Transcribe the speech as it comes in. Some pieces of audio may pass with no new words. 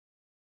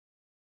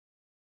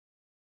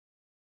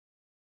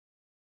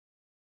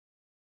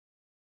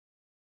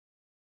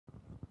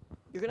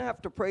You're going to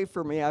have to pray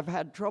for me. I've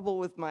had trouble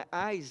with my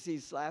eyes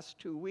these last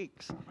 2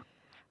 weeks.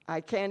 I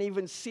can't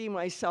even see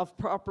myself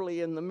properly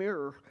in the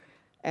mirror,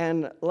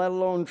 and let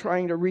alone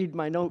trying to read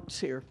my notes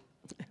here.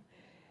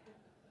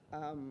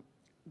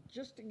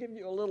 Just to give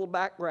you a little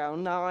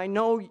background, now I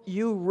know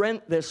you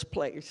rent this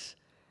place,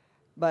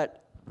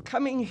 but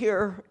coming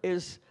here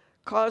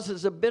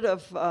causes a bit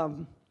of, I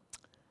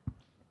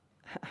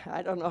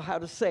don't know how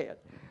to say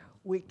it.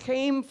 We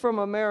came from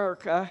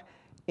America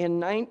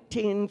in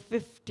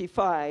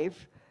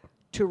 1955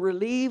 to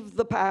relieve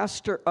the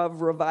pastor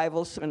of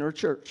Revival Center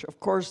Church. Of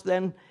course,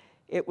 then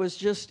it was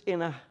just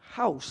in a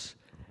house.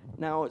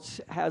 Now it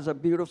has a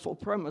beautiful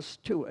premise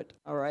to it,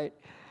 all right?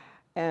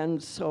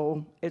 And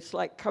so it's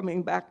like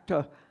coming back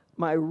to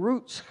my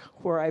roots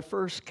where I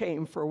first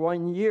came for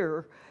 1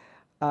 year.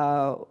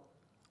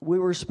 We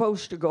were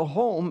supposed to go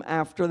home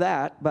after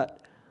that, but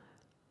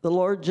the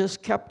Lord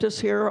just kept us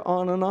here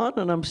on,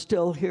 and I'm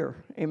still here.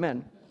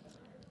 Amen.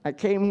 I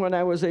came when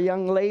I was a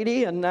young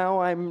lady, and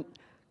now I'm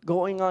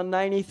going on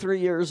 93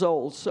 years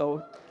old,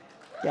 so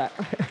yeah.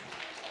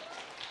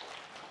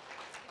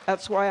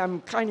 That's why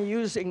I'm kind of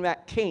using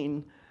that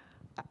cane.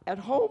 At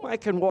home, I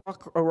can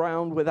walk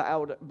around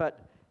without it,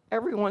 but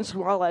every once in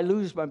a while, I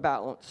lose my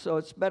balance, so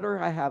it's better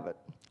I have it.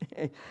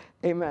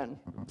 Amen.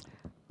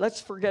 Let's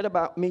forget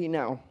about me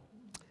now.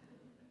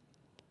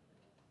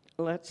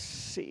 Let's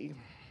see.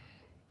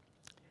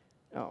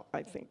 Oh,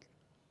 I think.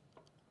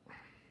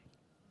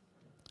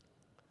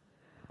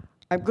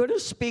 I'm going to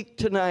speak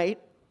tonight,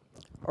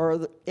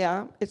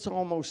 it's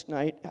almost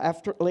night,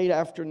 late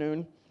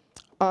afternoon,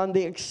 on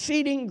the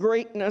exceeding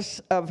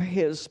greatness of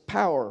his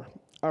power,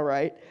 all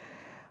right?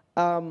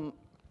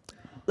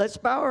 Let's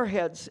bow our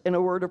heads in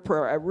a word of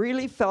prayer. I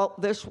really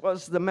felt this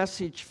was the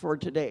message for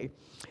today.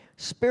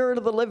 Spirit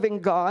of the living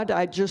God,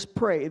 I just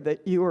pray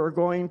that you are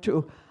going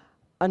to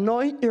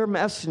anoint your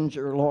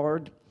messenger,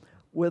 Lord,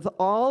 with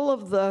all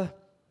of the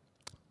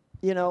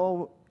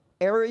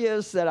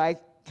areas that I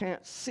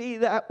can't see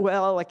that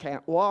well, I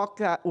can't walk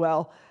that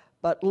well,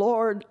 but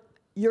Lord,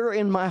 you're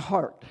in my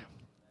heart.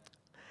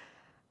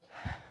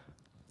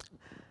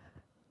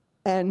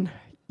 And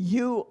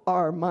you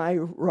are my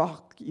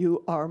rock,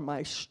 you are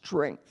my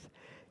strength,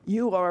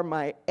 you are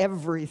my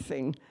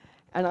everything.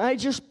 And I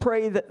just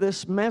pray that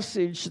this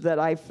message that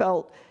I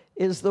felt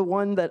is the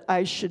one that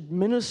I should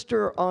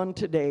minister on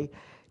today.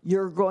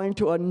 You're going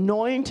to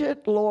anoint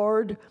it,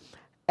 Lord,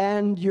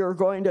 and you're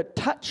going to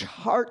touch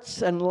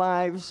hearts and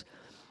lives.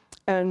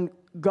 And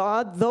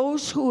God,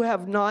 those who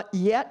have not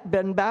yet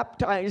been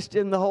baptized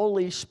in the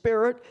Holy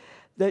Spirit,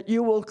 that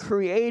you will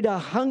create a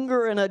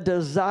hunger and a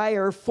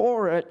desire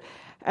for it.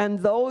 And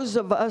those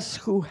of us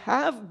who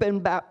have been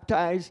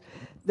baptized,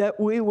 that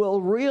we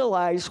will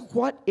realize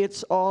what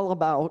it's all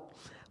about,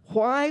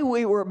 why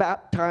we were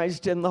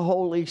baptized in the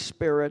Holy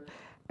Spirit,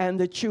 and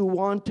that you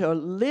want to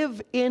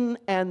live in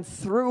and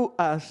through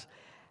us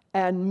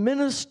and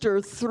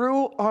minister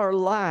through our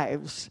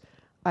lives.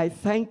 I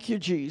thank you,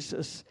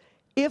 Jesus.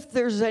 If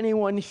there's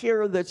anyone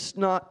here that's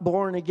not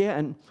born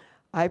again,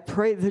 I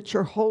pray that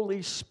your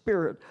Holy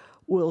Spirit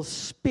will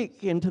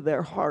speak into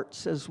their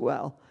hearts as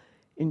well.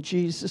 In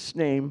Jesus'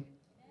 name,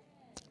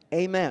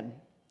 amen.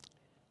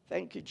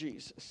 Thank you,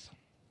 Jesus.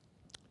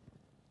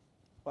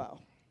 Wow.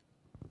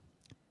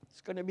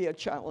 It's going to be a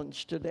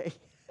challenge today.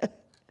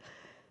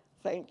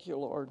 Thank you,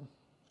 Lord.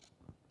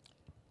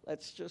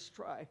 Let's just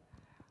try.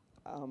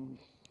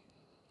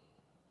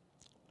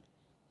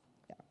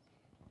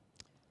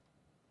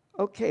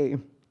 Okay.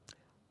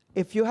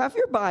 If you have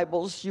your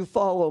Bibles, you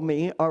follow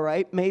me, all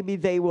right? Maybe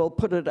they will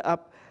put it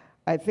up.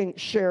 I think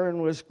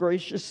Sharon was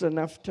gracious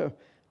enough to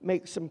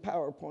make some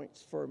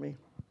PowerPoints for me.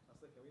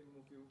 Can we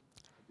move you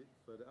a bit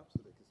further up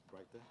so that it's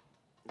brighter?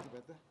 Is it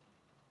better?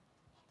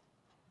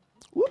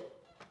 Whoop.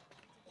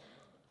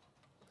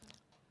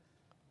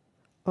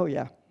 Oh,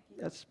 yeah,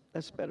 that's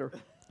better.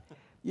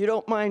 You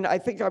don't mind, I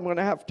think I'm going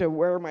to have to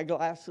wear my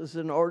glasses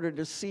in order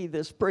to see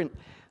this print.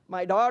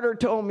 My daughter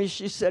told me,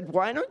 she said,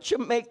 why don't you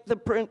make the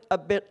print a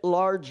bit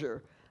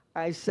larger?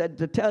 I said,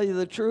 to tell you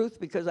the truth,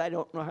 because I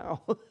don't know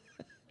how.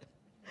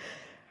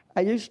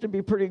 I used to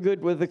be pretty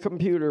good with the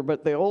computer,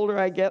 but the older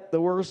I get, the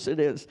worse it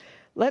is.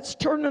 Let's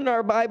turn in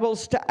our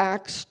Bibles to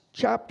Acts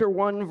chapter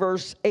 1,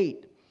 verse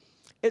 8.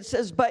 It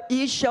says, but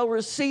ye shall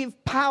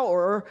receive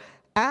power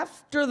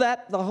after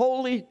that the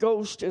Holy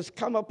Ghost has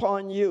come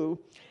upon you.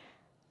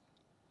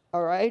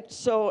 All right,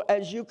 so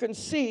as you can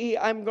see,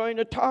 I'm going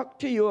to talk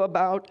to you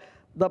about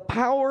the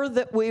power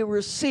that we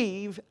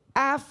receive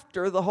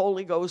after the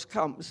Holy Ghost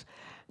comes.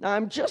 Now,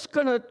 I'm just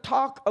going to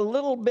talk a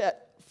little bit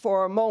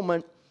for a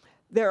moment.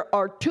 There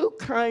are two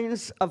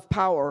kinds of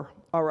power,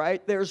 all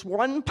right? There's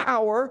one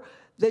power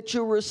that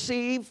you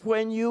receive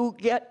when you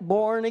get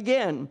born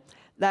again.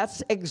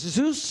 That's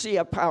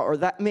exousia power.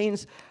 That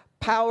means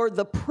power,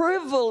 the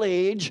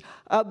privilege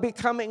of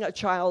becoming a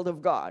child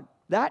of God.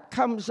 That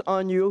comes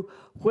on you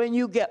when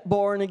you get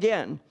born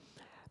again.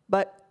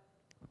 But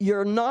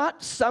you're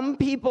not, some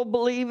people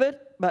believe it,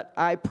 but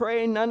I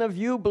pray none of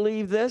you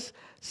believe this.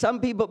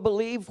 Some people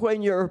believe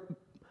when you're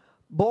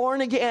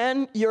Born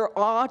again, you're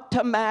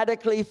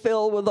automatically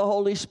filled with the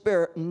Holy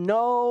Spirit.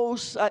 No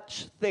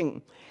such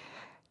thing.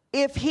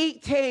 If he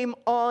came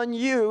on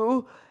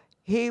you,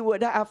 he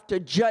would have to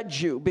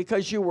judge you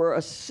because you were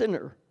a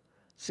sinner.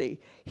 See,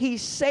 he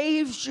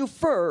saves you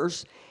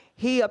first.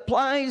 He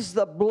applies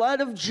the blood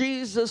of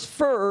Jesus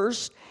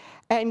first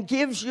and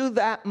gives you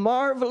that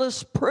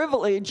marvelous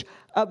privilege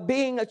of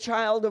being a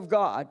child of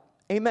God.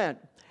 Amen.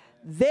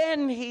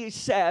 Then he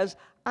says,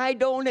 I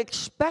don't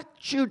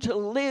expect you to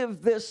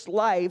live this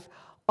life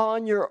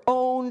on your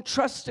own,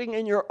 trusting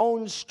in your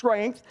own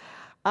strength.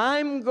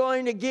 I'm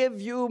going to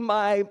give you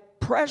my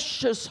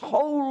precious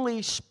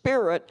Holy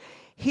Spirit.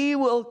 He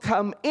will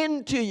come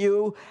into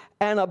you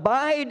and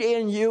abide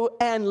in you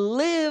and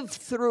live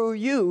through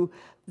you.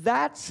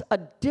 That's a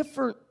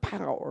different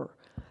power.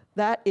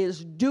 That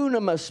is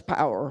dunamis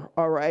power,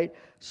 all right?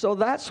 So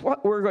that's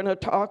what we're going to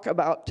talk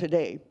about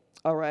today,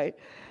 all right?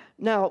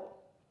 Now,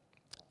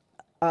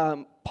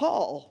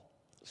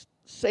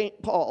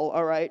 St. Paul,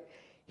 all right,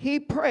 he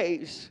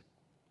prays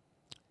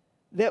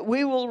that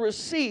we will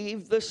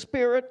receive the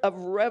spirit of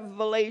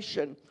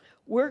revelation.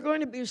 We're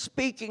going to be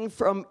speaking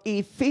from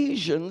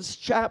Ephesians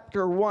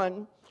chapter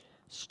 1,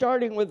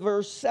 starting with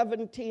verse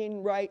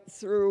 17 right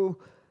through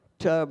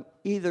to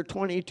either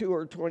 22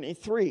 or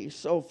 23.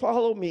 So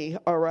follow me,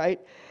 all right?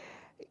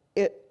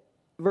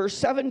 Verse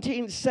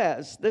 17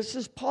 says, this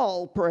is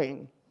Paul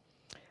praying,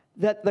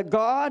 that the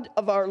God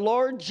of our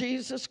Lord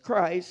Jesus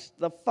Christ,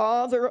 the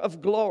Father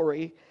of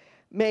glory,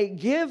 may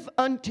give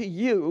unto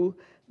you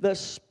the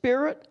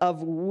spirit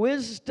of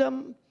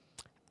wisdom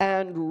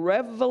and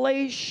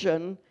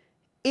revelation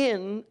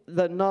in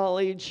the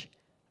knowledge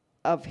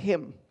of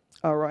him.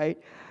 All right?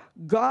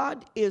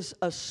 God is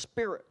a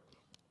spirit.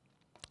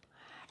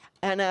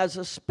 And as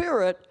a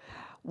spirit,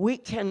 we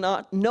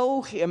cannot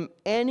know him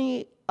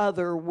any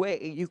other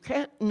way. You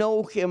can't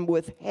know him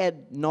with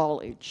head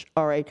knowledge,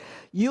 all right?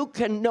 You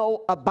can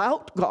know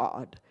about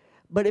God,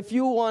 but if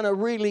you want to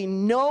really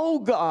know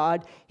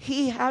God,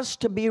 he has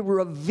to be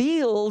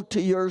revealed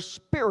to your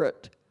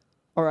spirit,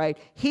 all right?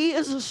 He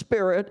is a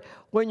spirit.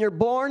 When you're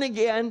born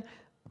again,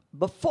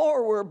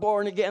 before we're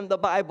born again, the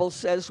Bible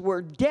says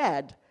we're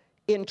dead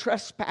in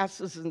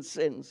trespasses and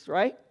sins,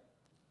 right?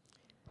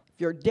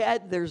 You're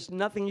dead, there's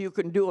nothing you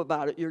can do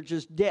about it. You're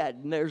just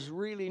dead, and there's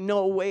really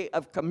no way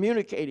of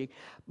communicating.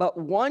 But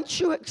once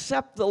you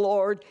accept the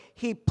Lord,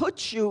 he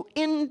puts you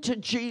into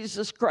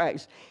Jesus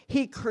Christ.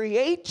 He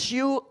creates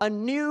you a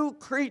new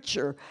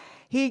creature.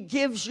 He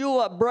gives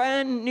you a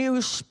brand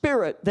new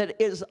spirit that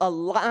is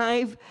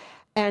alive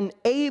and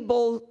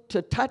able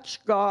to touch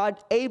God,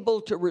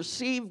 able to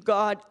receive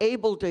God,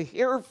 able to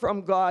hear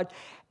from God,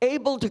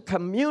 able to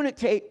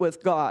communicate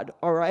with God,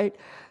 all right?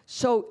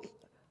 So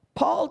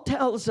Paul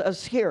tells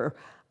us here,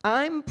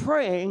 I'm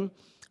praying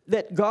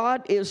that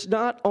God is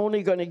not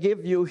only going to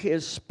give you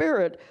his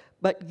spirit,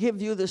 but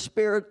give you the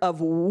spirit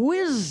of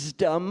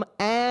wisdom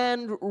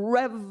and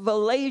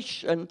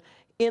revelation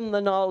in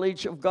the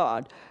knowledge of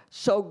God.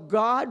 So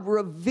God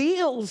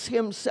reveals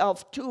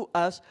himself to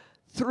us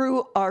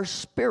through our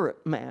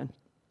spirit man,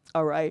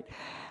 all right?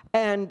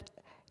 And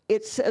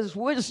it says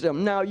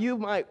wisdom. Now, you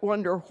might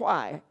wonder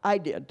why. I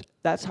did.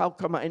 That's how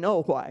come I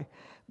know why.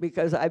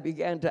 Because I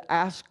began to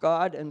ask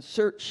God and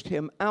searched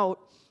him out.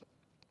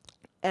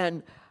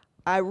 And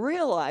I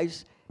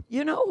realized,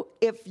 you know,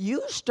 if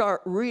you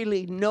start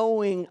really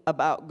knowing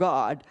about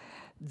God,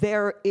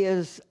 there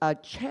is a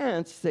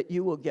chance that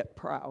you will get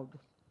proud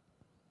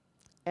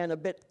and a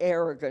bit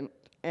arrogant.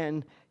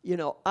 And, you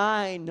know,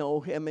 I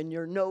know him, and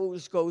your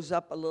nose goes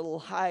up a little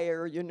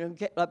higher, you know,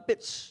 get a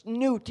bit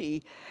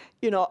snooty.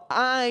 You know,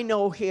 I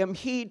know him,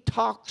 he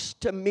talks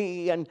to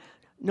me. And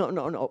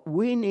no,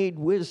 we need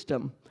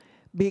wisdom.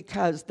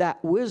 Because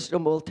that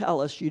wisdom will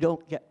tell us you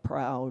don't get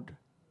proud.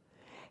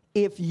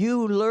 If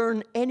you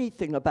learn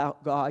anything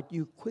about God,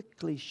 you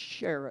quickly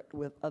share it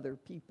with other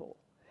people.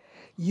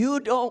 You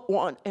don't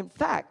want, in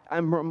fact,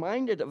 I'm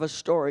reminded of a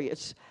story.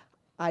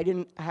 I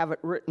didn't have it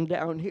written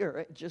down here.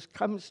 It just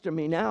comes to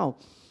me now.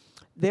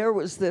 There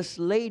was this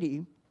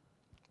lady,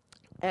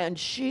 and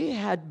she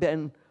had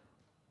been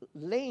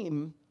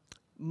lame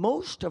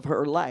most of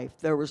her life.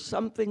 There was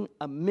something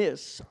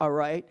amiss, all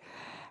right?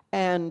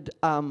 And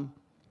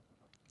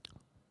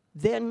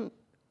then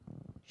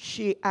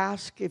she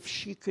asked if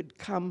she could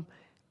come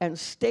and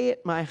stay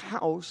at my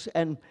house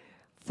and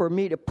for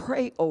me to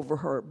pray over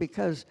her,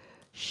 because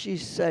she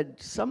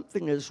said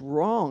something is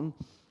wrong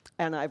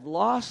and I've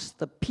lost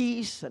the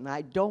peace and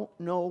I don't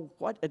know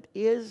what it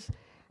is,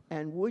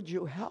 and would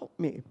you help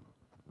me?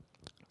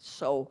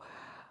 So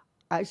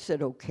I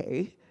said,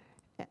 okay.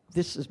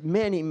 This is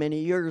many, many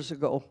years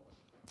ago.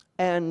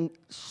 And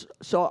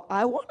so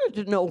I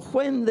wanted to know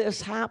when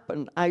this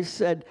happened. I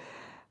said,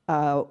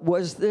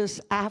 was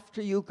this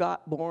after you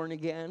got born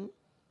again?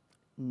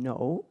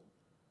 No.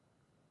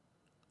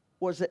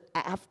 Was it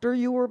after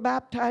you were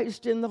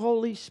baptized in the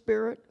Holy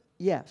Spirit?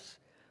 Yes.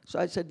 So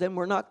I said, then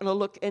we're not going to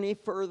look any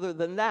further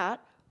than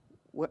that.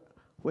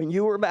 When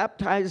you were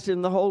baptized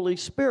in the Holy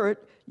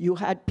Spirit, you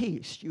had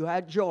peace, you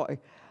had joy.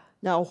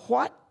 Now,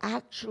 what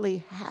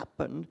actually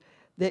happened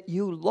that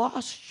you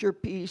lost your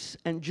peace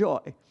and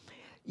joy?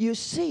 You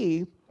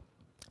see,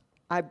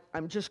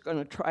 I'm just going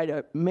to try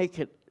to make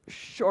it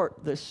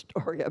short, this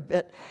story a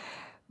bit,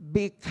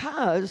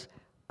 because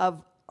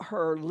of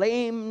her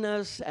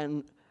lameness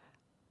and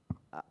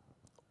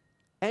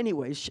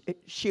anyways,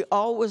 she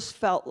always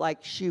felt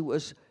like she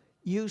was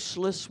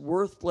useless,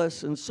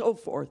 worthless, and so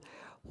forth.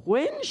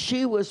 When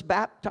she was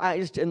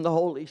baptized in the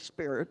Holy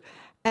Spirit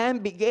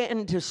and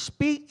began to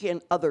speak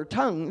in other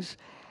tongues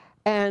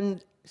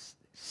and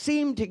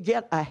seemed to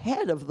get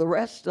ahead of the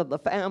rest of the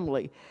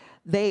family,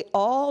 they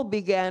all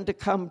began to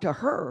come to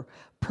her.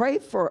 Pray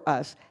for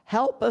us.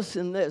 Help us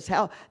in this.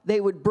 How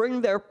they would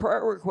bring their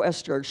prayer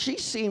request to her. She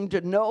seemed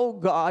to know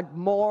God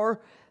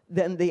more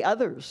than the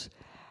others.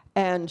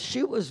 And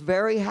she was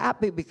very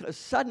happy because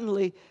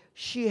suddenly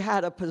she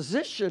had a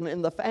position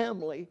in the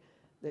family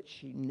that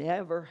she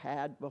never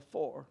had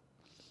before.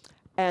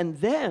 And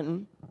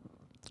then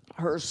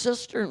her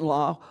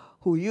sister-in-law,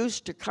 who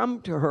used to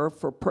come to her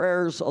for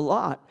prayers a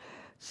lot,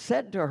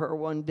 said to her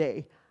one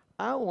day,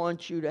 I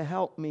want you to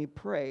help me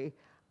pray.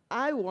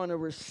 I want to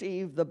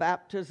receive the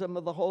baptism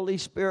of the Holy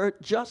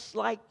Spirit just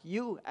like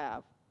you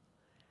have.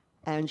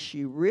 And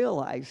she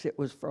realized it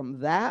was from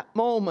that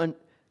moment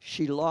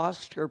she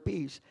lost her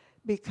peace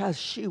because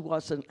she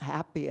wasn't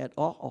happy at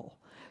all.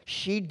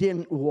 She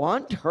didn't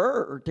want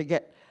her to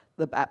get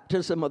the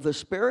baptism of the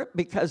Spirit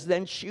because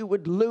then she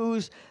would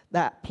lose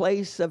that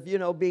place of,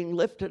 being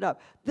lifted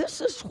up.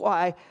 This is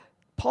why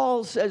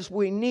Paul says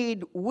we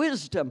need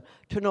wisdom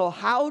to know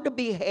how to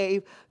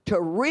behave,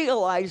 to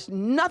realize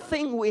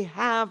nothing we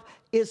have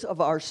is of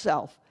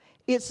ourselves.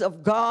 It's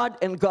of God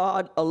and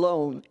God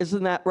alone.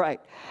 Isn't that right?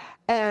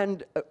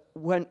 And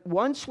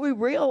once we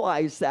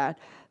realize that,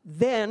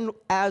 then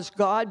as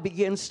God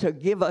begins to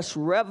give us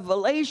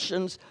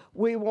revelations,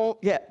 we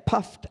won't get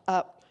puffed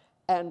up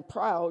and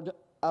proud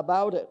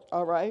about it,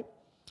 all right?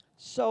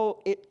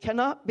 So it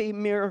cannot be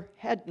mere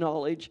head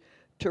knowledge.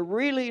 To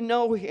really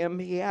know him,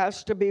 he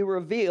has to be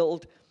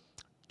revealed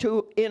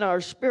in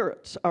our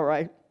spirits, all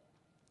right?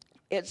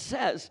 It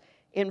says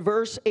in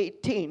verse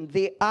 18,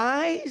 the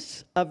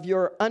eyes of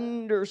your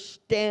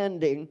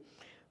understanding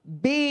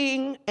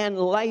being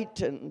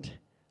enlightened,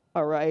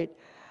 all right?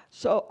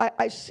 So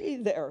I see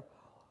there,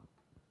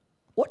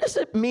 what does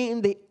it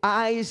mean, the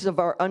eyes of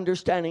our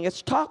understanding?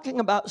 It's talking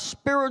about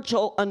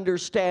spiritual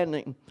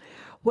understanding.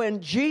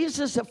 When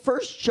Jesus, 1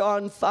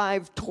 John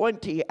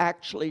 5:20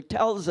 actually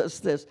tells us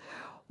this,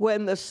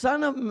 when the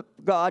Son of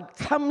God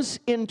comes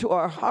into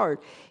our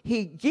heart,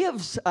 he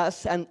gives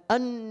us an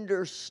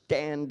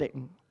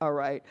understanding, all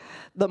right?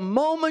 The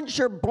moment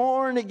you're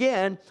born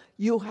again,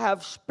 you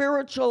have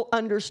spiritual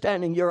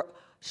understanding. Your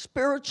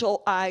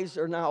spiritual eyes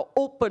are now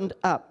opened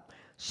up.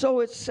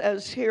 So it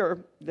says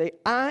here, the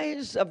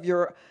eyes of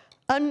your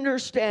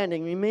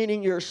understanding,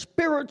 meaning your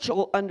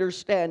spiritual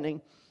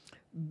understanding,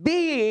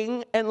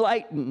 being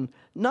enlightened.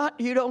 Not,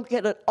 you don't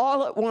get it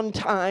all at one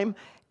time.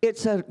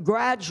 It's a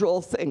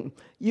gradual thing.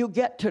 You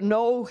get to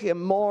know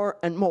him more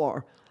and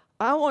more.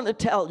 I want to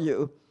tell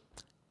you,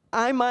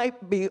 I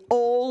might be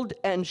old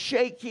and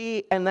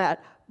shaky and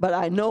that, but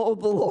I know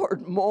the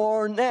Lord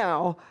more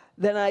now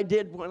than I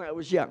did when I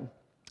was young.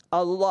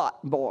 A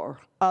lot more,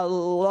 a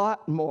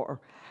lot more.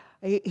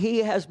 He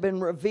has been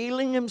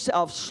revealing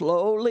himself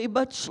slowly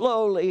but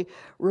slowly,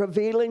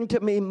 revealing to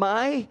me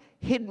my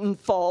hidden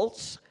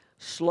faults,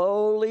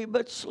 slowly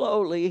but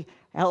slowly,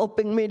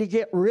 helping me to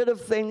get rid of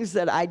things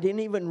that I didn't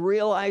even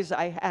realize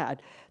I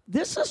had.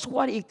 This is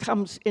what he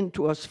comes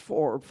into us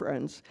for,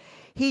 friends.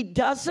 He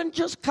doesn't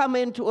just come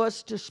into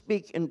us to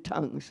speak in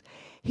tongues.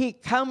 He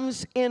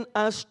comes in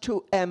us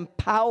to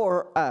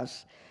empower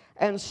us.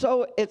 And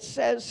so it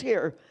says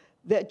here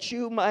that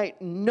you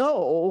might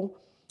know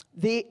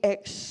the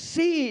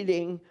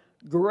exceeding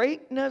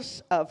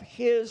greatness of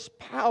his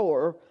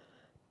power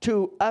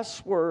to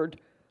usward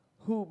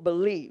who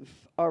believe,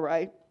 all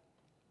right?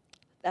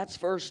 That's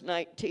verse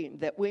 19,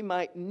 that we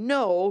might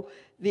know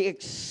the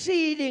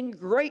exceeding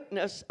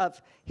greatness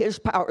of his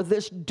power,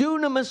 this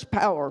dunamis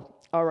power,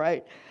 all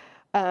right?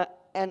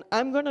 And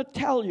I'm going to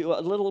tell you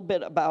a little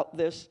bit about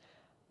this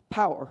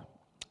power,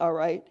 all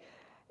right?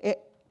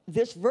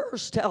 This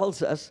verse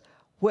tells us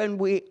when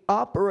we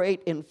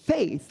operate in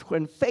faith,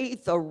 when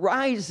faith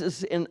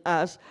arises in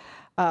us,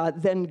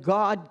 then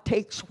God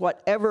takes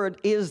whatever it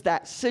is,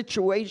 that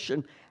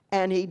situation,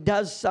 and he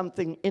does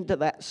something into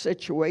that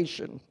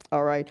situation,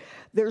 all right?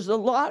 There's a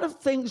lot of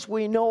things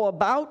we know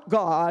about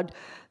God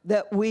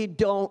that we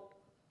don't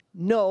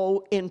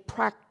know in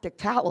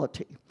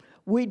practicality.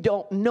 We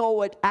don't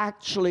know it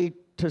actually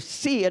to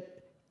see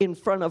it in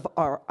front of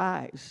our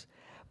eyes.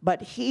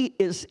 But he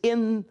is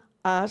in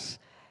us.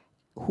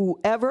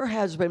 Whoever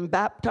has been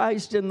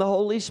baptized in the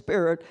Holy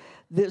Spirit,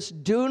 this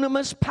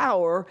dunamis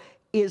power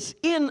is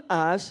in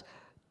us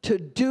to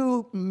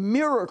do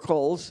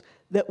miracles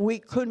that we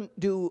couldn't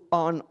do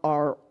on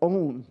our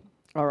own,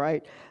 all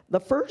right? The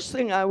first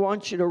thing I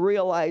want you to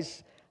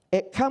realize,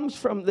 it comes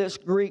from this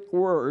Greek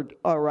word,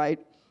 all right,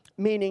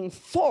 meaning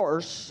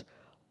force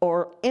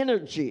or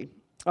energy,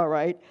 all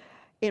right?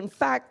 In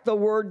fact, the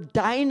word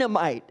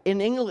dynamite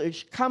in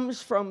English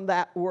comes from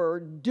that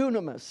word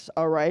dunamis,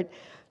 all right?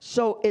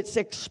 So it's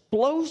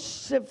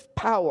explosive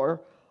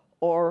power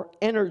or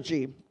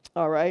energy,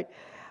 all right?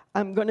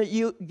 I'm going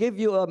to give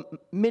you a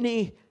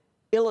mini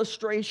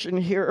illustration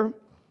here.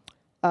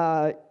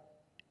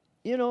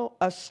 You know,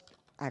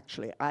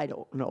 actually, I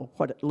don't know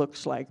what it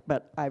looks like,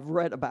 but I've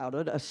read about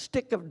it. A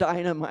stick of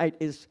dynamite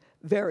is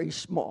very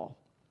small.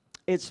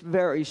 It's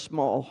very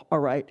small, all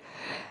right?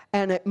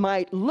 And it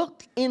might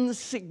look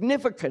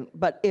insignificant,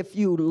 but if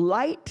you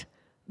light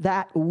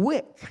that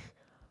wick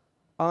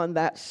on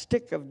that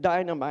stick of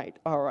dynamite,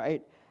 all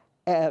right,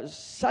 as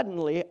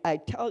suddenly, I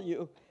tell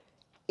you,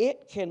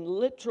 it can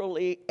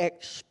literally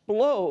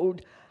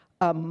explode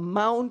a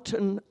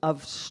mountain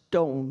of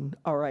stone,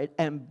 all right,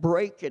 and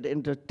break it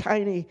into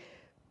tiny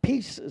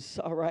pieces,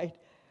 all right?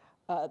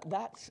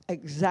 That's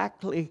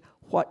exactly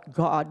what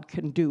God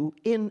can do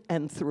in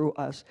and through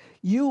us.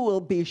 You will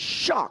be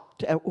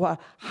shocked at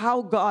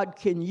how God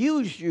can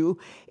use you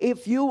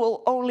if you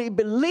will only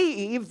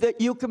believe that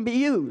you can be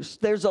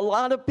used. There's a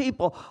lot of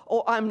people,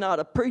 oh, I'm not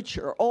a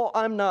preacher. Oh,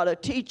 I'm not a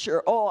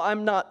teacher. Oh,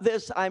 I'm not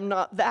this, I'm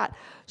not that,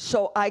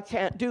 so I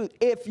can't do it.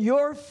 If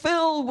you're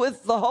filled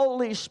with the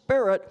Holy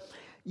Spirit,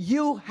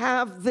 you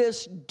have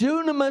this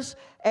dunamis,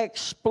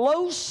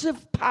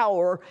 explosive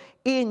power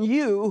in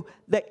you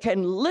that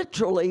can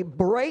literally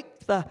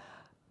break the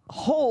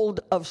hold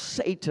of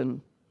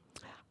Satan.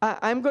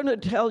 I'm going to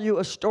tell you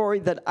a story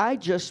that I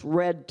just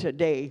read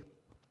today.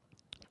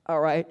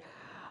 All right.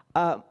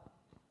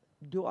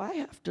 Do I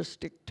have to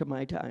stick to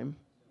my time?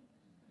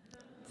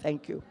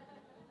 Thank you.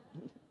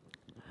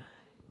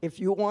 If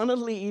you want to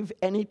leave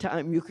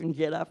anytime, you can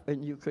get up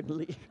and you can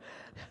leave.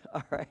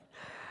 All right.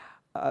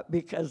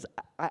 Because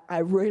I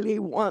really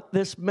want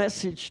this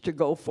message to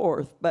go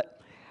forth.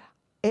 But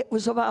it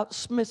was about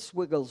Smith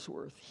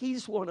Wigglesworth.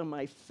 He's one of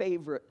my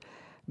favorite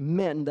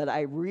men that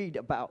I read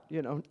about,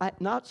 you know.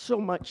 Not so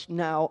much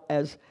now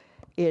as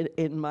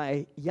in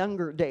my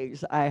younger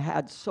days. I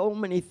had so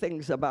many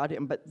things about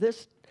him, but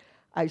this,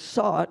 I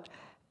saw it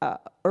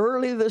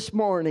early this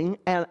morning,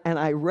 and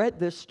I read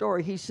this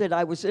story. He said,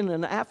 I was in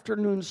an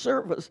afternoon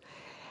service,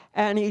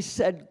 and he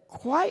said,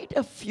 quite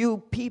a few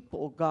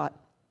people got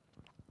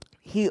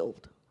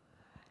healed.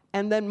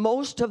 And then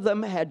most of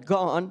them had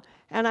gone,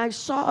 and I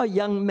saw a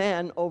young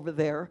man over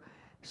there,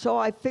 so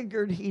I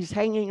figured he's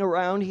hanging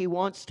around, he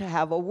wants to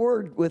have a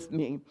word with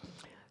me.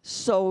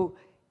 So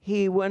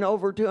he went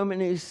over to him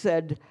and he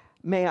said,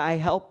 may I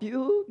help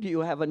you? Do you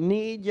have a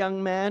need,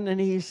 young man?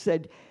 And he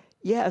said,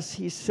 yes.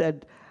 He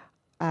said,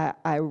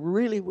 I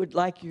really would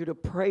like you to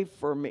pray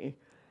for me.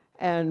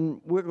 And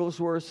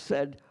Wigglesworth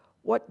said,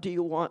 what do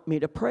you want me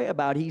to pray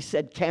about? He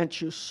said, can't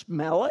you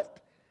smell it?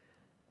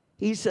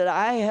 He said,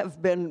 I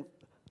have been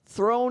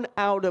thrown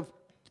out of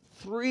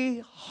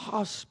 3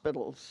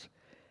 hospitals.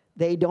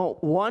 They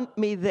don't want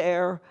me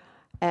there.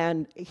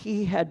 And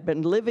he had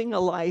been living a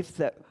life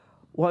that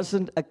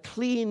wasn't a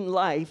clean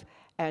life,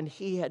 and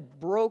he had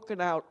broken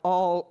out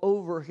all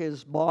over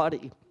his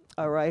body,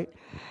 all right?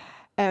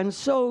 And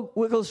so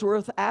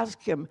Wigglesworth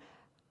asked him,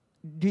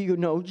 do you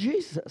know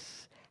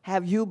Jesus?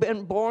 Have you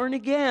been born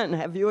again?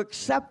 Have you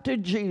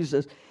accepted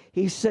Jesus?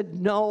 He said,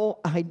 no,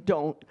 I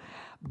don't.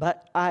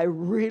 But I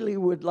really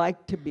would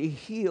like to be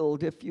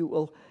healed if you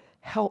will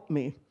help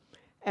me.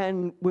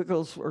 And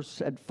Wigglesworth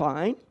said,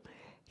 fine.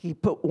 He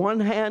put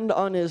one hand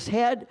on his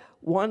head,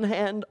 one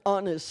hand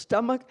on his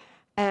stomach,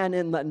 and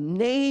in the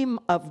name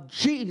of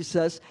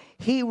Jesus,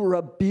 he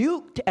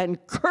rebuked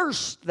and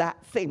cursed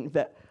that thing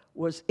that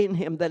was in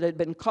him that had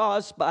been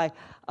caused by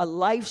a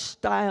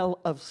lifestyle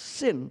of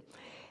sin.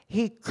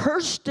 He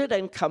cursed it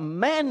and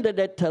commanded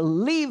it to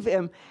leave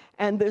him,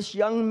 and this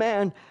young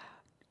man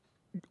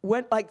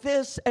went like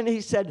this, and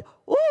he said,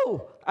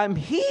 "Ooh, I'm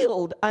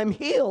healed, I'm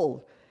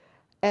healed."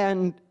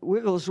 And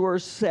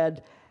Wigglesworth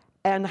said,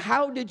 "And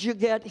how did you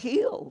get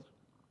healed?"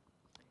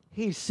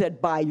 He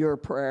said, "By your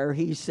prayer."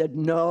 He said,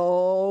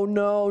 "No,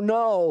 no,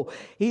 no."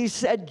 He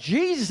said,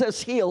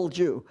 "Jesus healed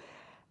you."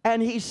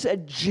 And he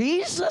said,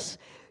 "Jesus?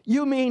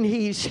 You mean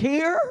he's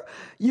here?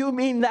 You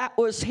mean that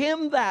was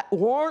him, that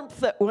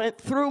warmth that went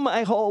through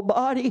my whole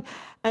body?"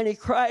 And he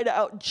cried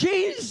out,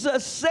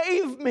 "Jesus,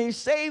 save me,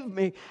 save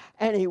me."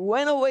 And he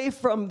went away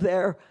from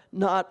there,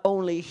 not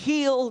only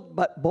healed,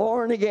 but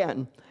born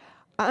again.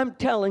 I'm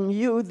telling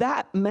you,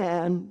 that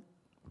man,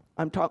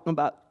 I'm talking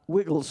about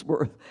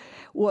Wigglesworth,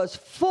 was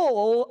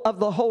full of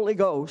the Holy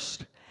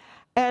Ghost.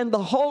 And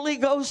the Holy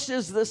Ghost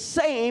is the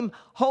same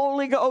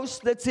Holy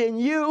Ghost that's in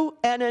you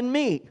and in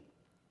me.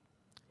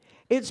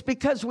 It's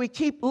because we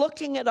keep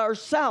looking at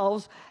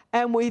ourselves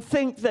and we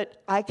think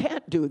that I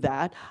can't do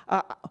that.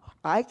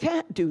 I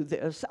can't do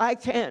this. I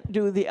can't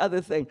do the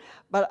other thing.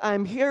 But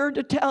I'm here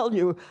to tell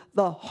you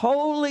the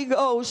Holy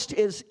Ghost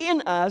is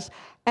in us,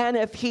 and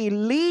if he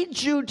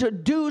leads you to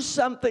do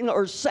something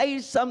or say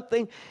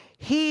something,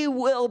 he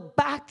will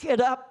back it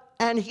up,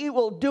 and he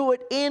will do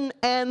it in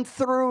and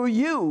through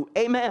you.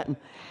 Amen.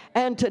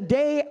 And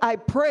today I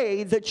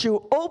pray that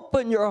you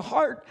open your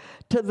heart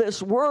to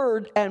this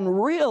word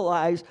and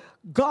realize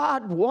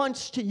God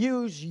wants to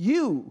use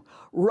you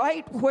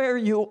right where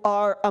you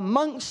are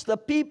amongst the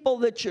people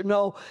that you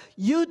know.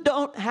 You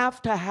don't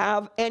have to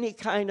have any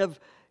kind of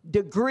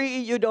degree.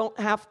 You don't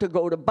have to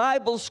go to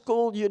Bible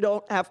school. You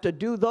don't have to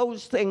do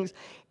those things.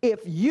 If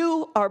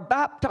you are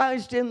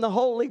baptized in the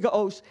Holy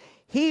Ghost,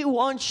 He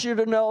wants you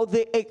to know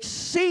the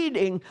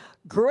exceeding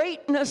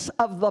greatness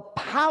of the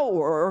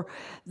power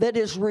that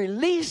is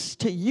released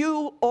to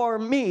you or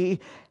me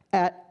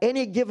at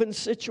any given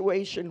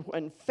situation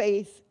when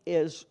faith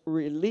is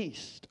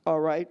released, all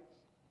right?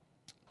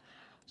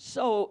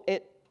 So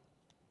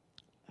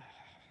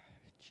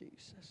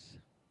Jesus.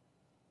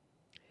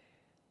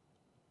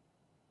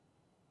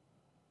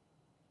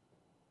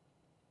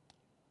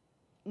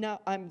 Now,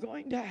 I'm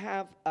going to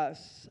have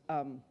us,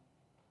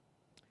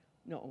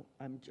 no,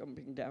 I'm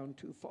jumping down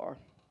too far.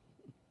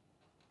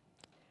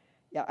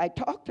 Yeah, I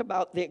talked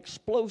about the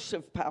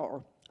explosive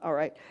power, all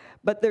right?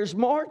 But there's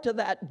more to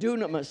that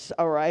dunamis,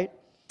 all right?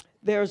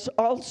 There's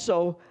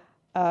also,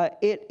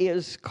 it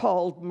is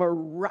called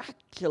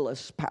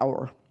miraculous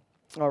power,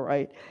 all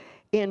right?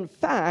 In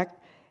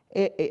fact,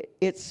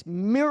 it's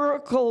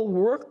miracle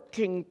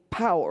working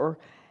power,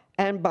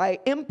 and by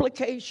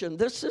implication,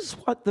 this is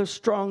what the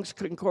Strong's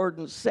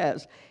Concordance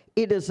says.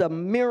 It is a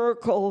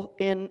miracle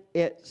in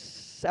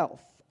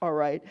itself, all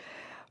right?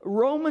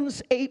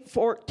 Romans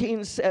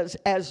 8:14 says,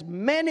 as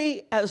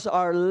many as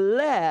are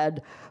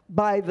led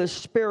by the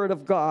Spirit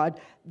of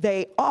God,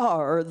 they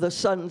are the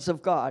sons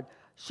of God.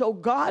 So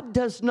God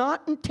does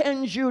not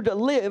intend you to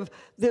live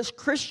this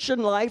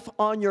Christian life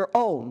on your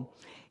own.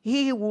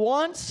 He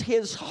wants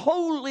His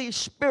Holy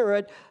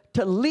Spirit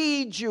to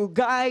lead you,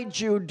 guide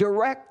you,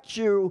 direct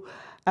you,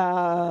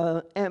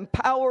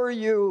 empower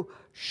you,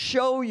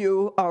 show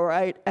you, all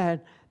right? And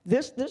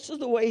this is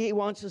the way He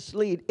wants us to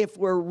lead. If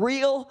we're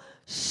real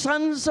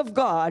sons of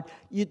God,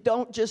 you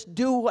don't just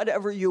do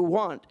whatever you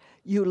want.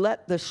 You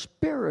let the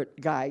Spirit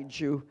guide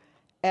you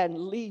and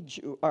lead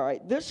you, all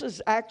right? This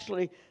is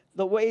actually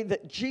the way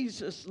that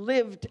Jesus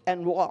lived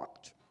and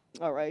walked,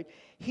 all right?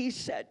 He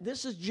said,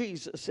 this is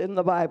Jesus in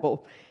the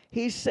Bible.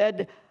 He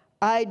said,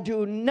 I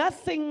do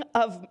nothing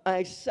of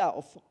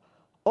myself,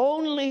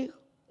 only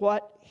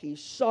what He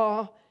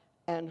saw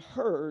and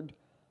heard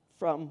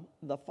from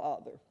the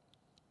Father.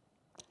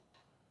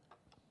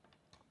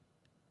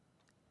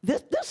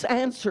 This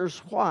answers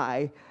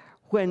why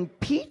when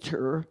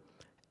Peter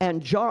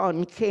and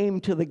John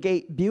came to the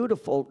gate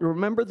beautiful,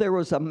 remember there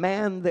was a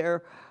man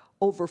there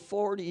over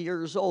 40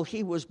 years old.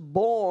 He was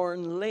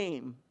born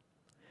lame.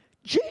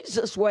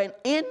 Jesus went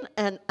in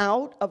and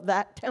out of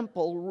that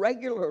temple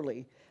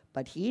regularly,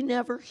 but He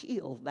never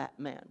healed that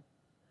man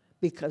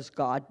because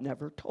God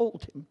never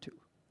told Him to.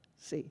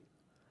 See?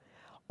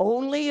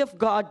 Only if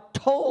God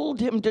told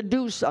Him to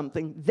do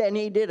something, then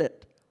He did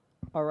it.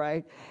 All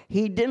right?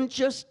 He didn't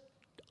just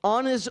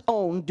on His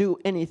own do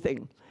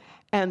anything.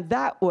 And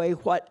that way,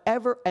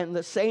 whatever, and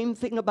the same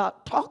thing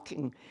about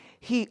talking,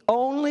 He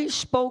only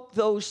spoke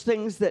those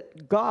things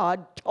that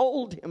God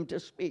told Him to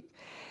speak.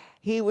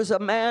 He was a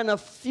man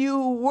of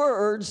few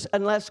words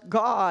unless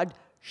God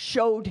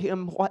showed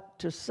Him what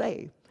to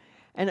say.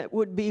 And it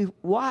would be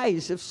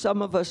wise if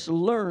some of us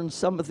learn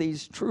some of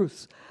these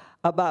truths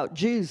about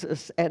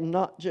Jesus and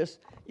not just,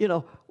 you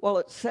know, well,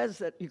 it says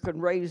that you can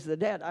raise the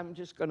dead. I'm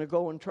just going to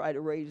go and try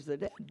to raise the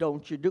dead.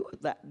 Don't you do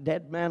it. That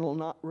dead man will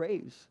not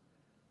raise.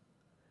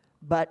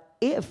 But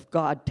if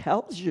God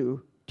tells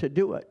you to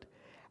do it,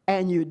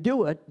 and you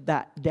do it,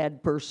 that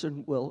dead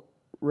person will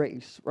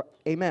raise.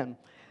 Amen.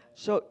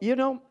 So, you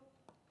know,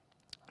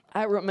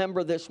 I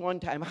remember this one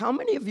time. How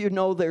many of you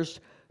know there's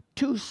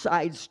two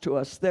sides to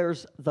us?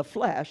 There's the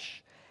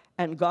flesh,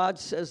 and God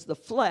says the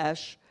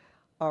flesh,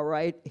 all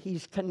right,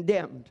 He's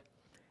condemned.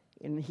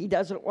 And He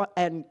doesn't want,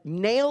 and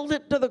nailed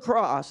it to the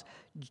cross.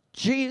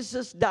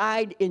 Jesus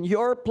died in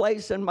your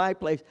place and my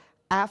place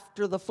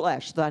after the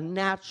flesh, the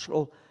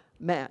natural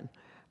man.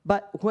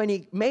 But when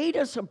He made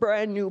us a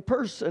brand new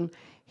person,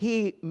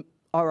 He,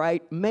 all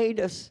right, made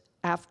us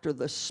after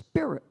the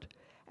Spirit.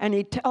 And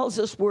He tells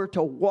us we're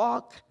to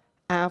walk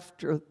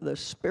after the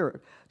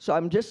Spirit. So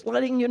I'm just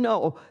letting you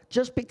know,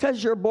 just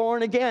because you're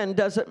born again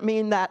doesn't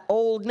mean that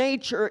old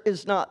nature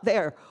is not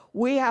there.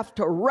 We have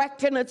to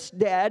reckon it's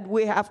dead.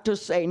 We have to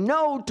say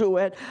no to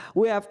it.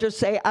 We have to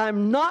say,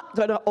 I'm not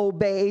going to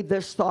obey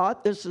this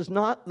thought. This is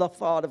not the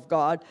thought of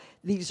God.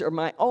 These are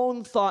my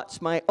own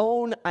thoughts, my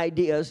own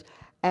ideas,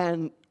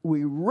 and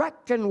we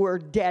reckon we're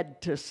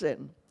dead to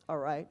sin, all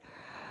right?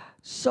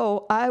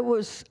 So I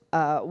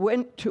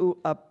went to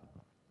a,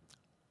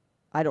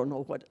 I don't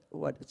know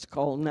what it's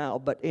called now,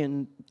 but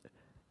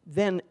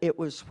then it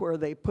was where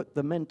they put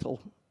the mental,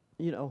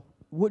 you know,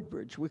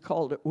 Woodbridge. We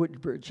called it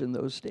Woodbridge in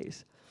those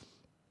days.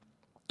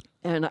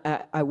 And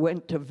I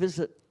went to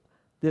visit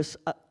this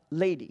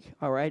lady,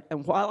 all right?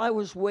 And while I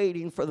was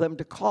waiting for them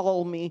to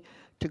call me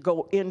to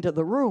go into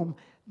the room,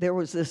 there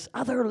was this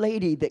other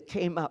lady that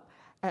came up,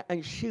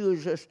 and she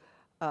was just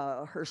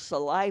her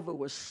saliva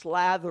was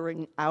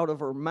slathering out of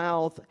her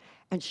mouth,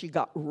 and she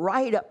got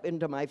right up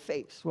into my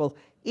face. Well,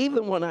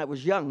 even when I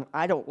was young,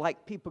 I don't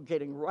like people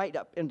getting right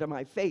up into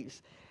my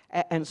face.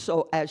 And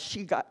so as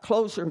she got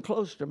closer and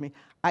closer to me,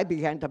 I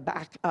began to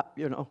back up,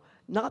 you know.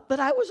 Not that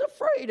I was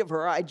afraid of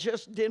her, I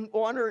just didn't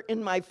want her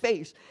in my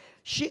face.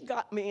 She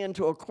got me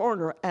into a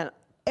corner, and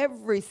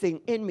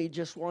everything in me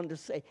just wanted to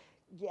say,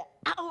 get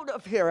out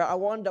of here. I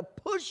wanted to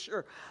push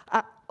her.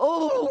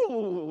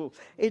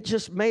 It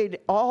just made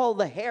all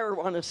the hair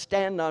want to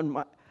stand on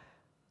my...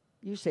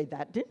 You say,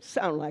 that didn't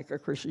sound like a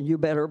Christian. You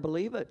better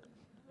believe it.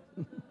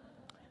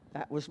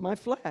 That was my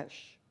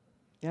flesh.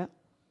 Yeah.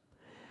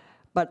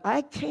 But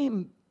I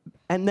came,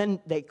 and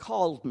then they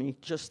called me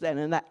just then,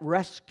 and that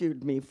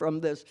rescued me from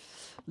this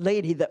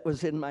lady that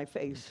was in my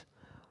face.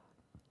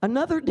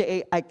 Another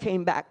day, I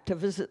came back to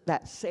visit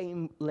that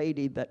same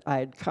lady that I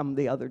had come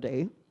the other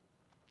day.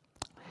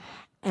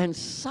 And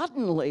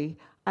suddenly,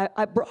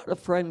 I brought a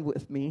friend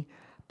with me,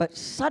 but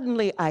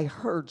suddenly I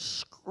heard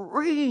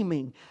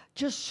screaming,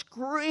 just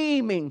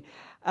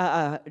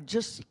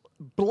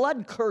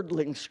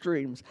blood-curdling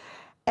screams.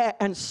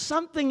 And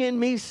something in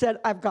me said,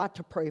 I've got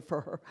to pray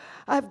for her.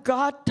 I've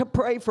got to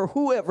pray for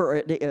whoever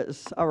it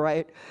is, all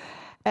right?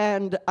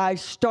 And I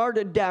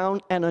started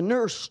down, and a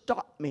nurse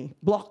stopped me,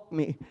 blocked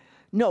me.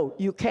 No,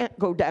 you can't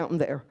go down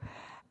there.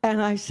 And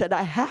I said,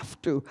 I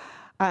have to.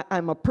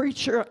 I'm a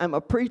preacher. I'm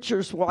a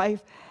preacher's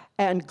wife.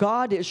 And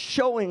God is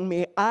showing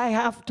me I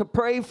have to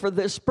pray for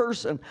this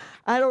person.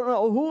 I don't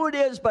know who it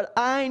is, but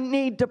I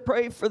need to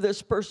pray for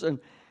this person.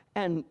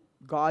 And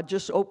God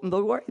just opened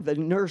the way. The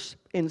nurse,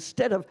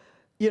 instead of,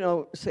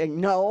 saying,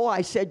 no,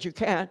 I said you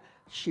can't,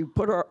 she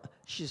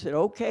said,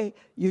 okay,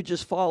 you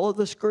just follow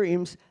the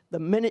screams. The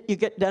minute you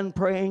get done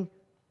praying,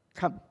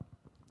 come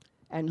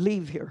and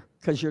leave here,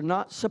 because you're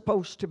not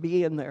supposed to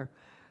be in there.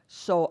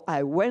 So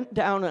I went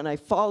down and I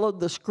followed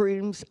the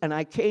screams, and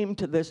I came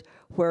to this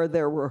where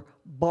there were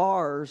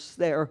bars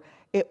there.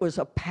 It was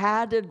a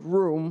padded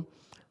room,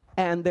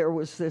 and there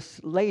was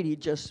this lady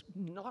just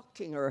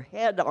knocking her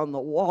head on the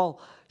wall,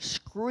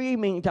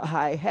 screaming to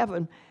high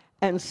heaven.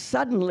 And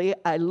suddenly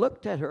I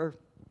looked at her,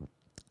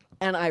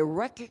 and I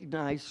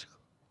recognized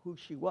who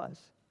she was.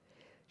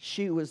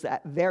 She was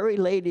that very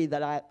lady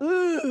that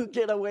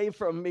get away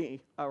from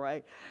me, all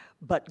right?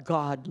 But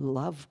God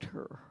loved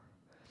her.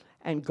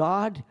 And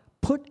God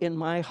put in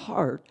my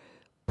heart,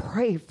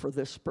 pray for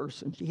this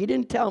person. He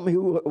didn't tell me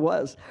who it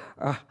was.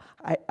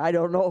 I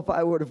don't know if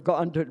I would have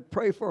gone to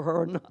pray for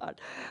her or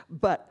not.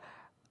 But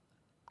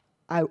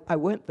I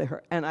went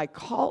there, and I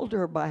called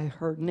her by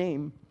her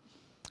name,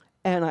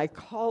 and I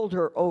called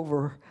her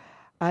over.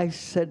 I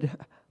said,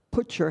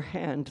 put your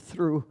hand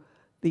through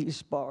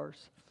these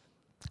bars.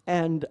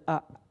 And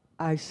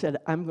I said,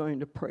 I'm going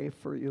to pray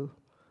for you.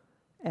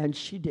 And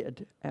she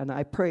did, and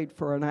I prayed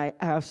for her, and I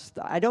asked,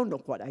 I don't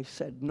know what I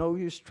said, no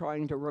use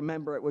trying to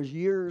remember, it was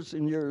years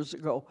and years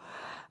ago.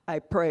 I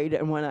prayed,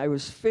 and when I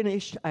was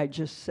finished, I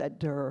just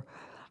said to her,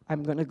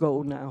 I'm going to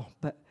go now,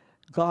 but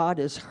God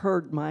has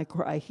heard my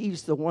cry.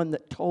 He's the one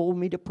that told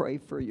me to pray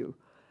for you.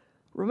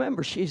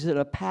 Remember, she's in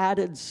a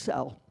padded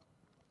cell.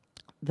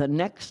 The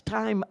next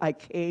time I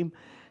came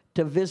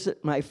to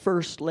visit my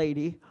first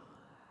lady,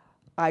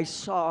 I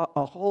saw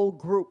a whole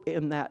group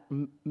in that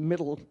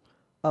middle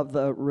of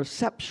the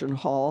reception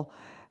hall.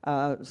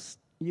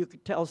 You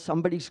could tell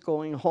somebody's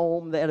going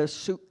home. They had a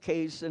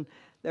suitcase, and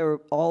there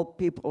were all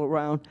people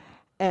around.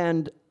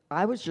 And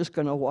I was just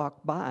going to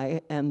walk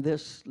by, and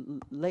this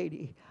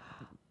lady,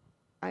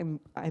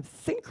 I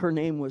think her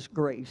name was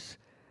Grace,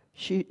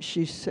 she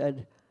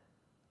said,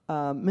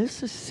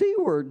 Mrs.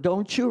 Seaward,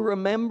 don't you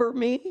remember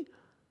me?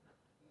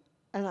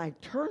 And I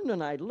turned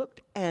and I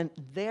looked, and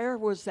there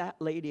was that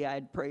lady I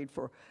had prayed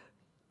for,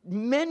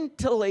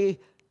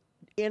 mentally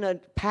in a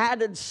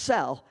padded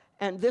cell.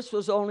 And this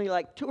was only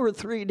like 2 or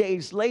 3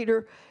 days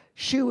later.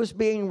 She was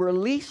being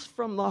released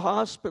from the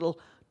hospital,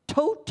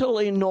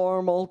 totally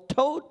normal,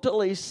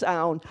 totally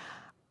sound.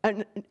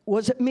 And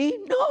was it me?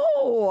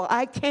 No,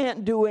 I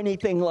can't do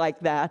anything like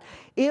that.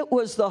 It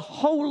was the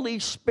Holy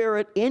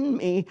Spirit in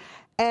me.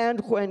 And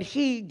when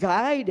He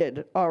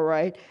guided, all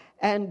right,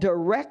 and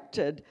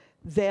directed,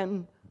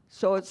 then,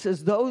 so it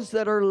says, those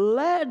that are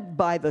led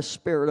by the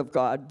Spirit of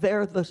God,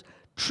 they're the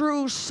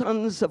true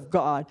sons of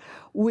God.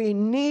 We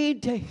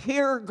need to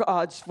hear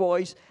God's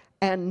voice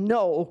and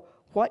know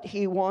what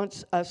He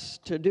wants us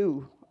to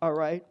do, all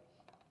right?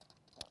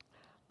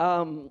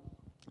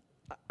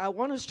 I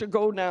want us to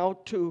go now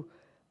to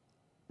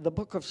the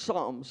book of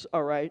Psalms,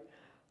 all right?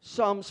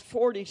 Psalms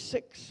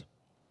 46.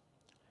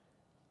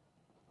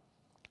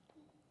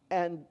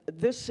 And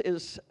this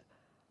is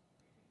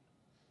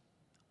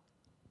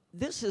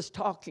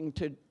talking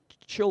to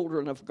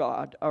children of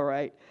God, all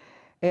right?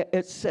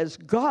 It says,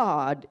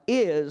 God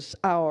is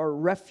our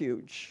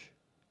refuge,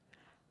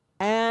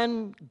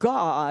 and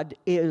God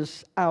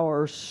is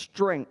our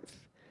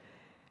strength,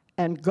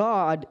 and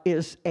God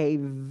is a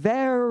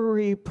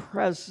very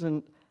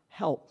present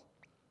help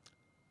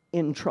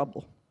in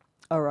trouble,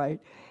 all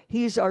right?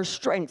 He's our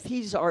strength.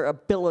 He's our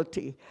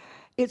ability.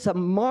 It's a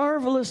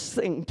marvelous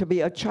thing to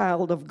be a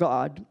child of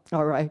God,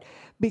 all right?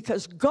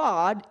 Because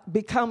God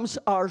becomes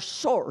our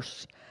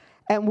source,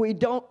 and we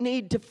don't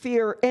need to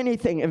fear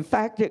anything. In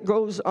fact, it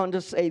goes on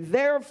to say,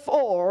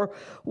 therefore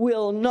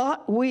will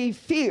not we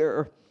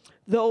fear,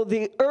 though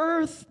the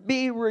earth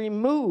be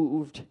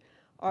removed,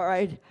 all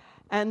right?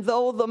 And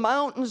though the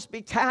mountains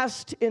be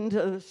cast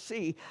into the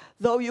sea,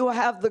 though you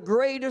have the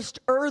greatest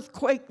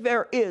earthquake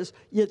there is,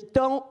 you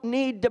don't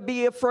need to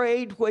be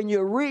afraid when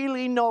you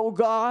really know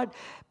God,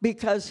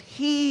 because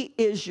He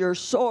is your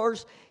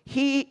source.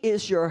 He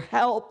is your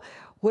help.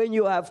 When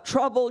you have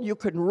trouble, you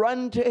can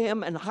run to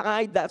Him and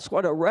hide. That's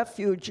what a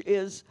refuge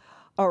is,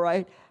 all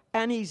right?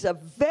 And He's a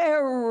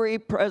very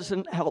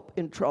present help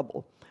in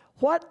trouble.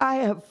 What I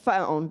have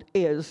found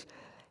is,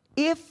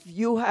 if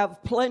you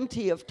have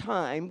plenty of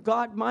time,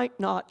 God might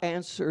not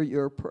answer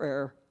your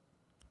prayer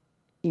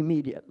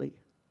immediately,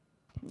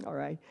 all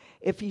right?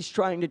 If He's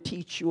trying to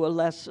teach you a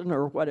lesson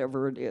or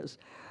whatever it is.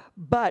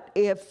 But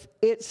if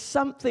it's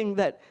something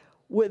that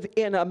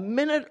within a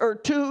minute or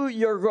two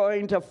you're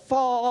going to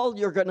fall,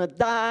 you're going to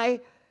die,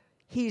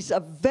 He's a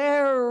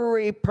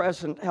very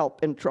present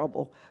help in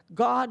trouble.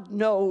 God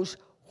knows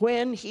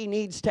when He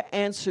needs to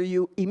answer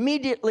you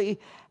immediately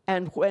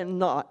and when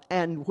not.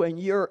 And when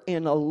you're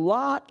in a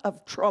lot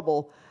of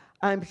trouble,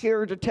 I'm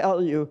here to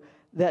tell you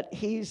that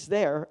He's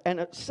there. And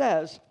it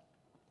says,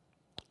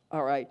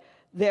 all right,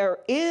 there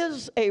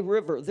is a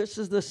river. This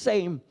is the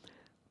same.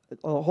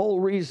 The whole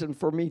reason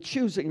for me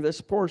choosing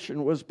this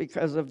portion was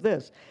because of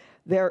this.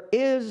 There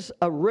is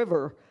a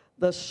river,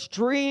 the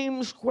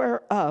streams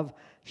whereof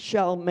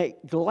shall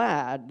make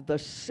glad the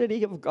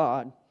city of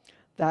God,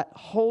 that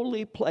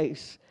holy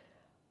place,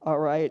 all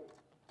right,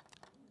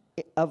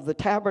 of the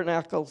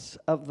tabernacles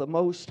of the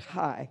Most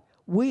High.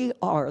 We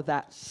are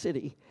that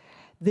city.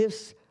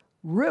 This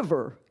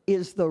river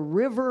is the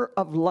river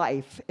of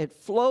life. It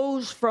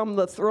flows from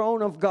the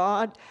throne of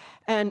God,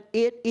 and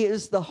it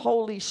is the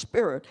Holy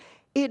Spirit.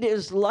 It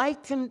is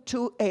likened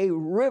to a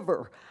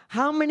river.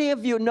 How many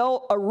of you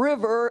know a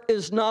river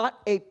is not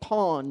a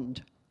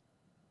pond?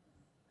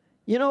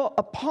 You know,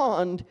 a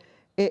pond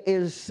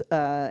is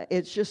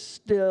it's just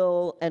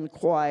still and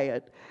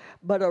quiet,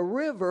 but a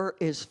river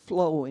is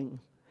flowing.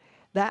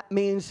 That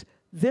means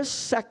this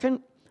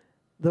second,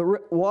 the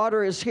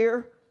water is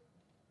here.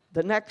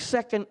 The next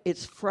second,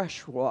 it's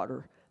fresh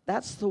water.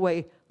 That's the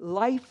way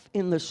life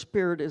in the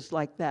Spirit is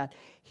like that.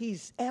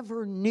 He's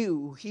ever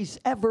new. He's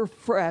ever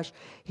fresh.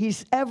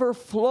 He's ever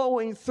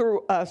flowing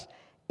through us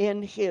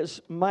in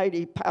His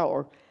mighty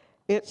power.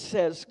 It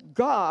says,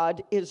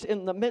 God is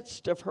in the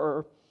midst of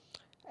her,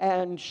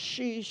 and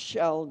she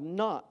shall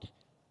not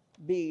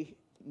be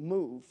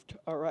moved.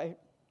 All right?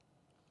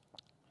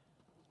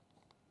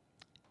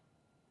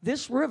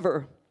 This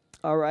river,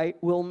 all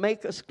right, will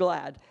make us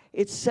glad.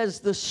 It says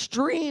the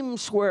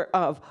streams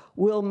whereof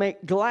will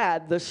make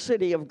glad the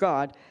city of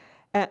God.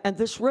 And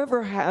this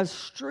river has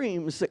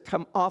streams that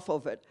come off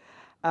of it.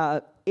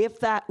 If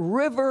that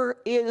river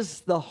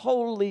is the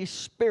Holy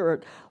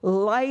Spirit,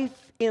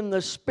 life in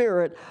the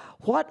Spirit,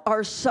 what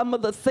are some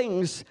of the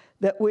things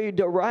that we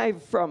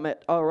derive from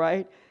it, all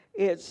right?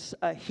 It's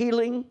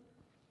healing,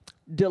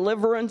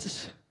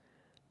 deliverance,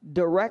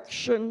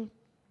 direction,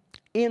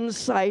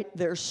 insight.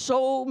 There's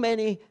so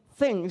many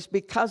things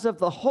because of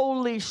the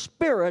Holy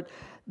Spirit,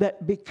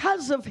 that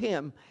because of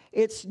Him,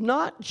 it's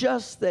not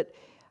just that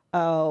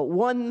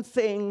one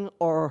thing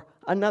or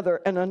another.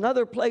 And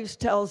another place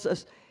tells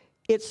us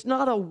it's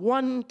not a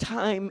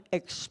one-time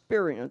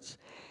experience.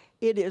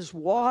 It is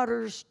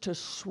waters to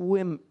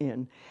swim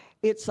in.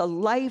 It's a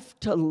life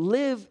to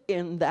live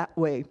in that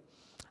way.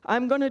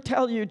 I'm going to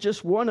tell you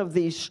just one of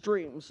these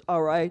streams,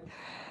 all right?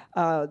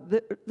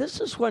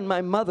 This is when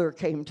my mother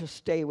came to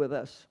stay with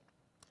us.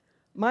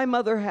 My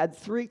mother had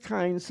 3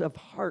 kinds of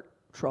heart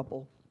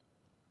trouble.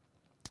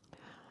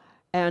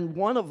 And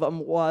one of them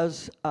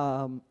was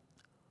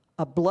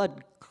a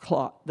blood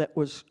clot that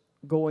was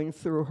going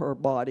through her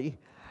body.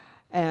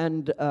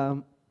 And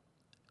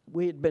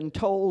we had been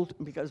told,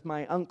 because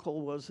my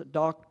uncle was a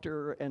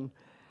doctor and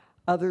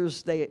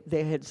others, they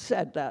had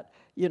said that,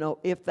 you know,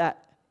 if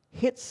that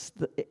hits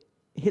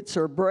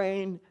her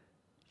brain,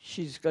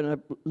 she's going to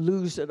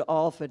lose it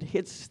all. If it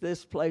hits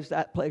this place,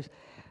 that place.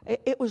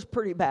 It was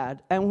pretty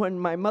bad. And when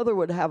my mother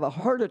would have a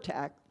heart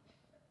attack,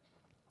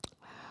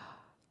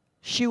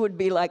 she would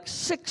be like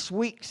 6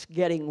 weeks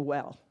getting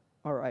well,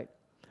 all right?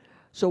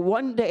 So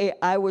one day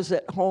I was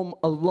at home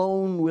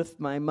alone with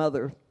my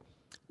mother.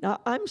 Now,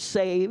 I'm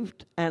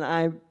saved, and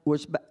I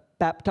was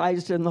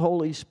baptized in the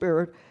Holy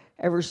Spirit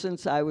ever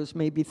since I was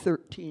maybe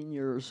 13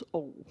 years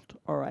old,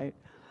 all right?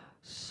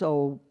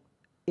 So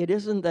it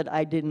isn't that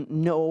I didn't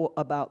know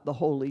about the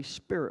Holy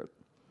Spirit,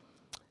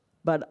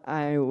 but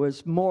I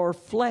was more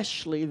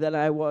fleshly than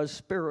I was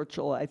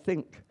spiritual, I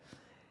think.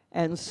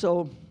 And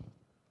so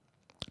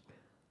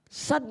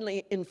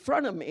suddenly in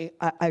front of me,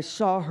 I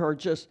saw her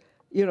just,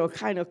 you know,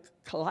 kind of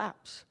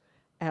collapse.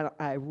 And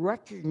I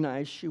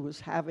recognized she was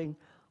having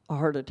a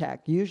heart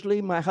attack.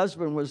 Usually my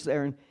husband was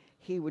there and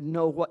he would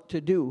know what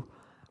to do.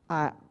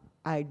 I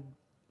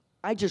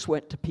I just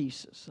went to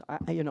pieces.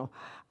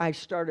 I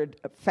started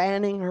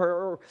fanning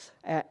her,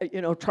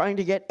 trying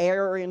to get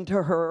air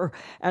into her,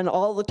 and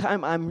all the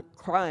time I'm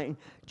crying,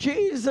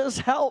 Jesus,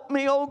 help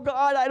me, oh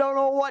God, I don't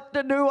know what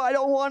to do. I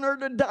don't want her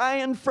to die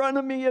in front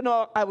of me.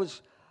 I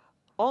was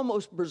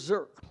almost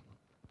berserk.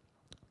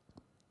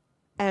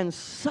 And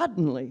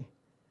suddenly,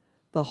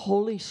 the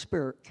Holy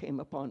Spirit came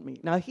upon me.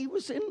 Now, he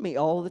was in me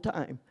all the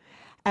time.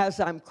 As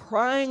I'm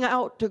crying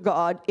out to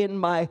God in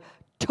my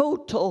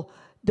total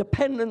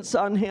dependence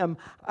on him.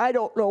 I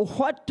don't know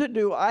what to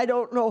do. I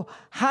don't know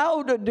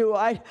how to do.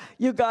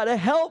 You got to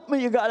help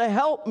me. You got to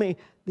help me.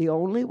 The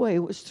only way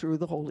was through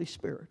the Holy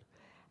Spirit.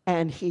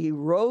 And he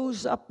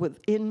rose up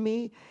within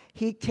me.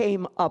 He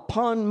came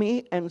upon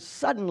me, and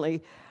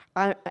suddenly,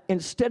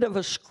 instead of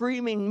a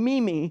screaming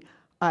Mimi,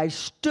 I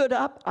stood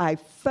up. I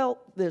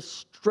felt this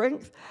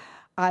strength.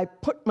 I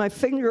put my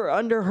finger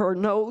under her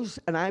nose,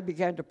 and I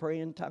began to pray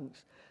in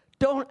tongues.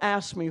 Don't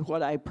ask me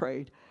what I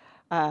prayed.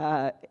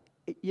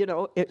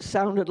 It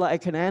sounded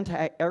like an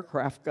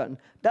anti-aircraft gun.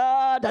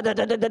 Da, da, da,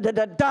 da, da, da, da,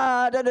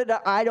 da, da, da, da.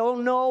 I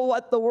don't know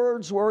what the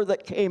words were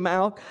that came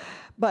out,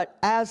 but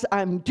as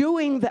I'm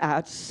doing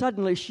that,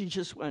 suddenly she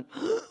just went,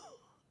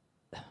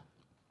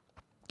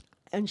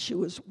 and she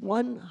was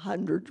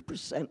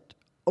 100%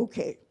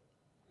 okay.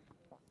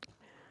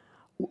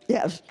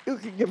 Yes, you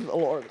can give the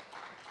Lord.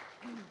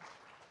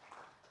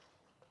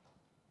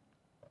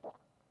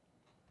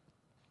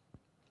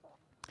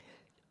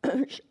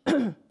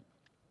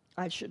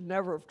 I should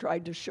never have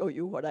tried to show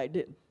you what I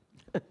did.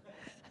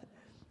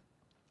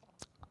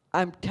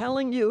 I'm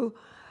telling you,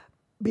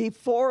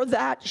 before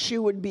that, she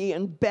would be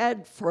in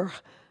bed for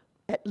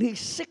at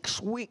least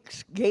 6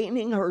 weeks,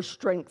 gaining her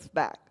strength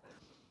back.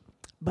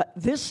 But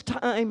this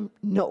time,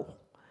 no.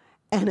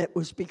 And it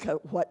was because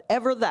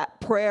whatever that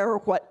prayer,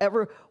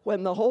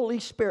 when the Holy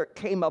Spirit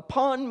came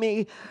upon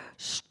me,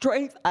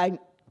 strength, I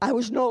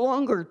was no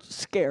longer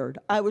scared.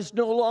 I was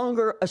no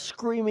longer a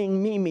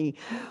screaming Mimi.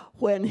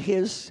 When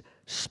his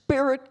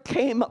Spirit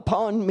came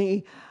upon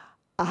me,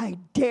 I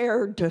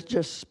dared to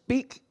just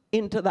speak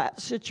into that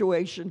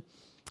situation,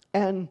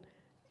 and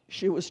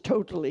she was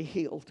totally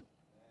healed.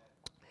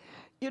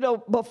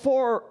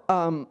 Before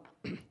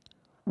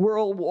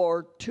World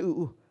War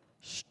II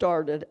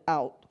started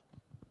out,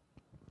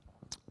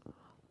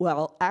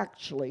 well,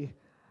 actually,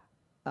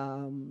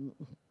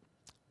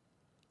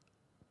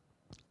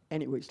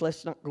 anyways,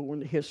 let's not go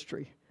into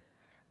history.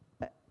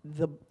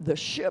 The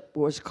ship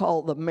was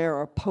called the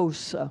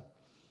Mariposa,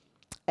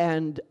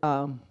 and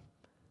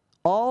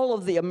all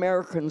of the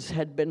Americans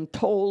had been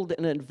told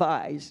and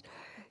advised,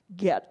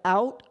 get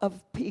out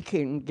of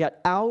Peking, get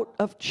out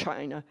of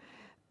China,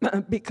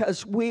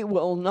 because we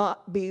will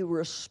not be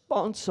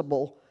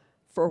responsible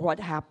for what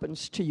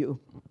happens to you.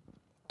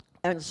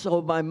 And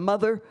so my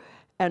mother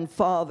and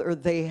father,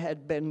 they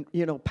had been,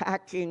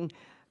 packing,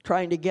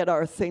 trying to get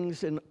our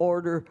things in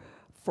order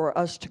for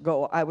us to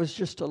go. I was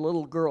just a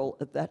little girl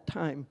at that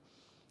time.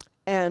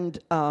 And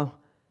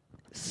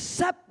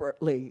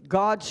separately,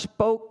 God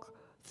spoke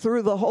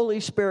through the Holy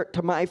Spirit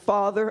to my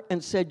father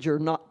and said, you're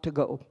not to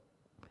go.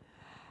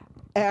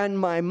 And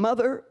my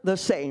mother, the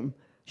same.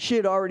 She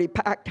had already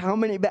packed how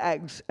many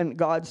bags? And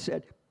God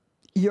said,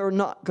 you're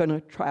not going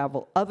to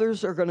travel.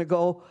 Others are going to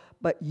go,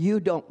 but you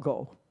don't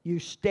go. You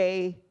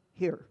stay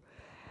here.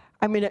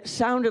 I mean, it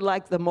sounded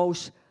like the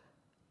most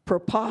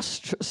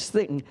preposterous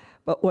thing.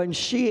 But when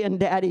she and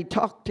Daddy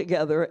talked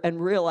together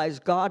and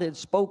realized God had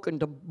spoken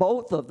to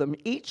both of them,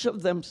 each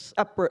of them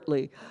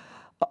separately,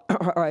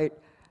 all right,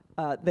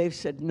 they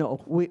said,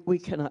 no, we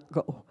cannot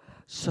go.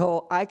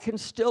 So I can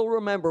still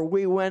remember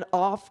we went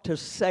off to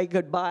say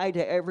goodbye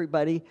to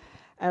everybody,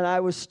 and I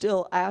was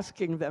still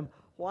asking them,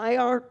 why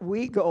aren't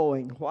we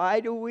going? Why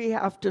do we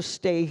have to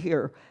stay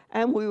here?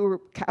 And we were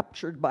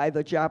captured by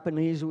the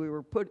Japanese. We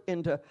were put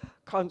into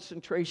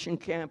concentration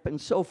camp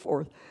and so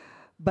forth.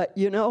 But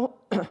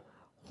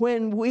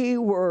when we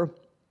were,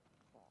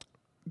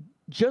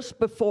 just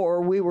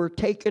before we were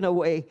taken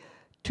away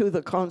to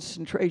the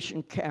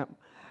concentration camp,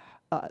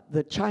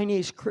 the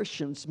Chinese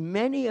Christians,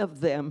 many of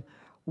them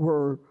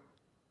were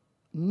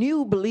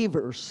new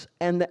believers,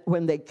 and that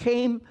when they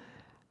came,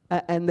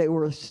 and they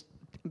were,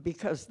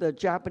 because the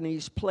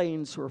Japanese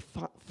planes were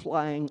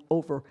flying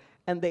over,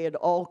 and they had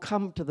all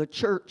come to the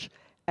church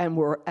and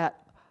were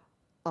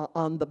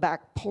on the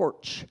back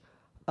porch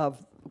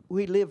of,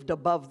 we lived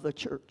above the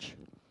church.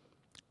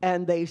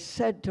 And they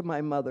said to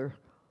my mother,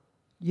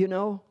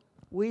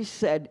 we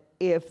said,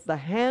 if the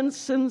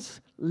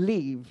Hansons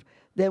leave,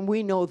 then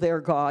we know their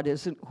God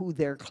isn't who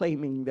they're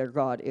claiming their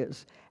God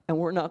is, and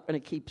we're not going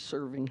to keep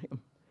serving him.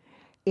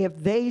 If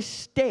they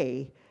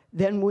stay,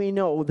 then we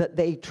know that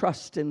they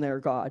trust in their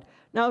God.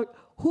 Now,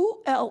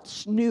 who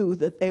else knew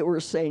that they were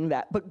saying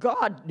that? But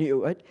God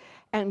knew it,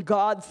 and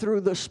God,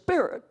 through the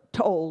Spirit,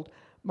 told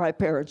my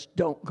parents,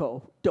 don't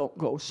go, don't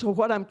go. So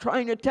what I'm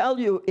trying to tell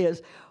you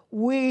is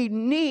we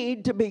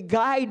need to be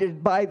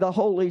guided by the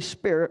Holy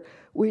Spirit.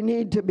 We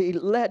need to be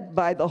led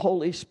by the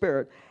Holy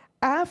Spirit.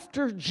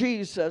 After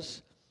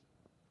Jesus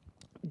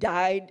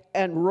died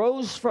and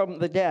rose from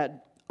the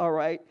dead, all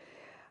right,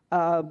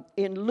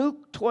 In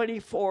Luke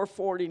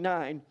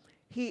 24:49,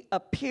 he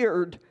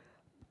appeared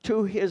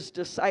to his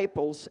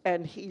disciples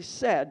and he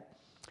said,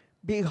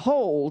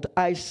 "Behold,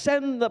 I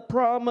send the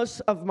promise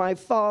of my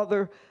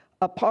Father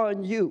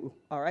upon you."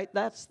 All right,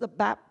 that's the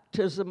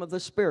baptism of the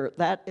Spirit.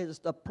 That is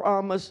the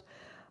promise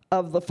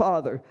of the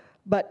Father.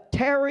 "But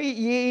tarry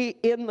ye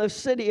in the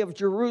city of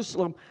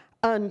Jerusalem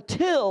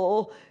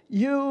until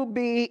you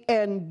be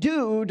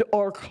endued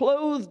or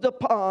clothed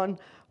upon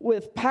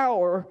with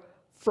power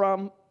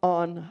from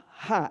on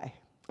high."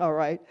 All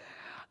right.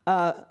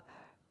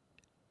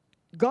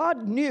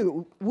 God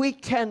knew we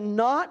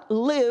cannot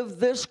live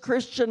this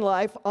Christian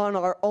life on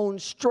our own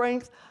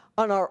strength,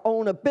 on our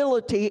own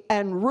ability,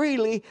 and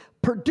really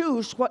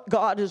produce what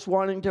God is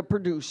wanting to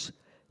produce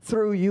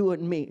through you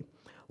and me.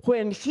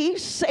 When he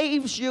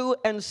saves you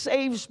and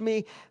saves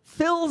me,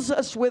 fills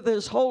us with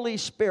his Holy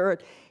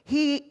Spirit,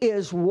 he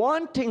is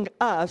wanting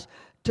us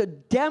to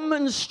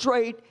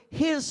demonstrate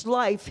his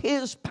life,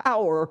 his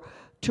power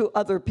to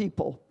other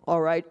people,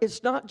 all right?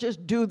 It's not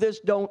just do this,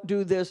 don't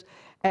do this,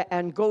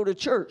 and go to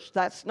church.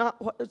 That's not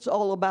what it's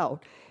all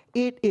about.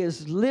 It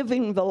is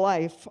living the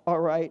life, all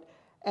right?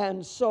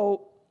 And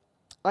so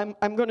I'm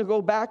going to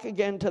go back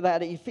again to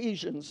that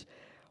Ephesians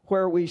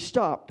where we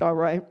stopped, all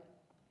right?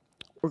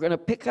 We're going to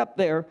pick up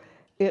there.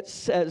 It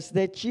says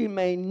that ye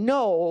may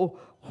know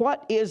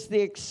what is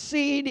the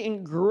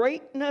exceeding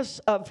greatness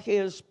of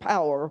his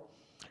power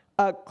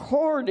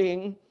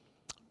according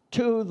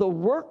to the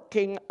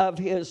working of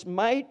his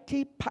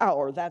mighty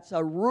power. That's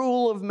a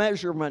rule of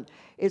measurement.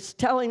 It's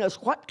telling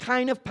us what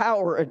kind of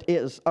power it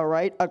is, all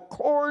right?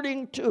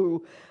 According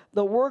to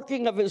the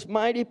working of his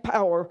mighty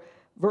power,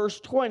 verse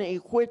 20,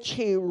 which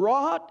he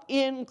wrought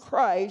in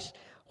Christ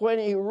when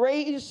he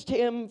raised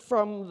him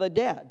from the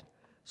dead.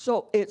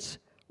 So it's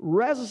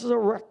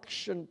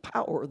resurrection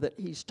power that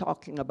he's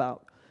talking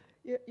about.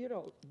 You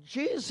know,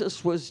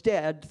 Jesus was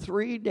dead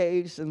 3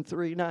 days and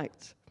 3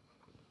 nights.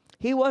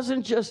 He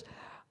wasn't just,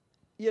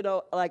 you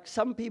know, like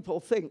some people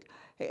think,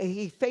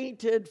 he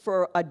fainted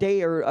for a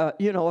day or,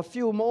 a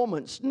few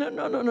moments.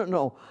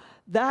 No.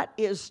 That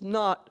is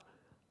not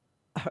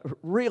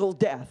real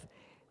death.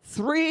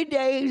 3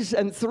 days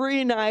and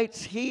 3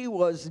 nights, he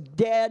was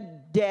dead.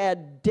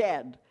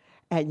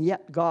 And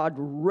yet God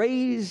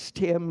raised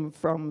him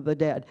from the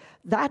dead.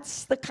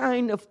 That's the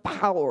kind of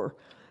power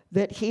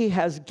that he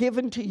has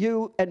given to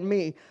you and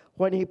me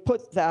when he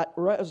put that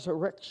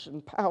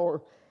resurrection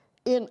power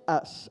in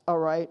us, all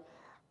right?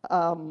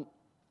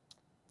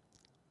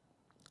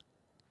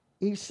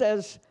 He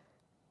says,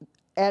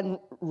 and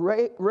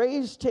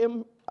raised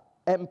him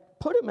and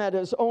put him at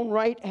his own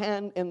right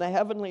hand in the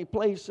heavenly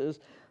places,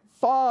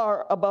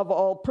 far above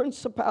all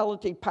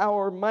principality,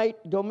 power,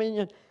 might,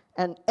 dominion,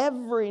 and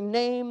every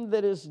name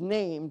that is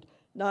named,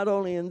 not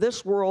only in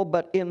this world,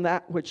 but in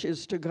that which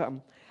is to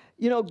come.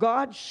 You know,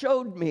 God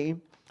showed me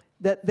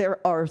that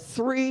there are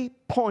 3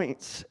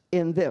 points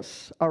in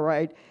this, all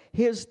right?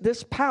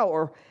 This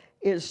power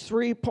is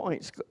 3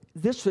 points.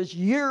 This was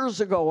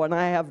years ago, and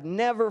I have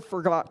never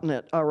forgotten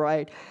it, all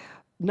right?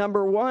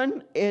 Number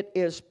 1, it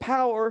is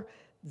power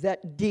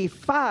that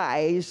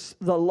defies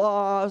the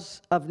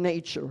laws of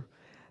nature.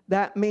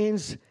 That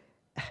means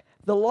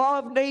the law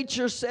of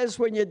nature says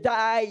when you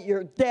die,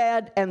 you're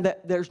dead, and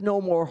that there's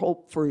no more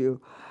hope for you.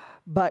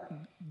 But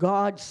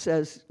God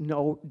says,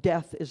 no,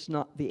 death is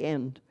not the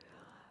end.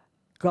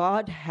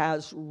 God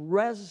has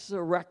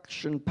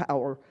resurrection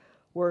power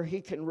where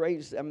he can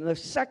raise them. The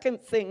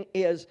second thing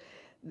is,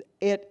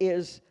 it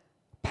is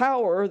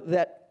power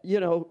that,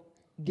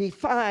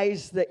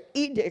 defies the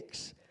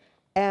edicts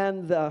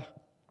and the,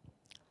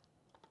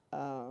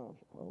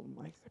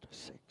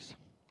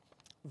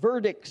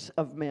 verdicts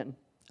of men,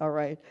 all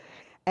right?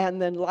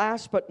 And then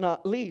last but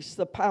not least,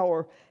 the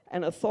power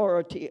and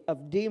authority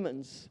of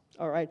demons,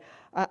 all right?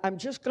 I'm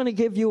just going to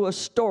give you a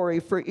story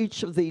for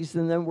each of these,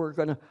 and then we're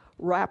going to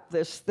wrap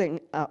this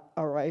thing up,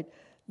 all right?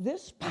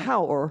 This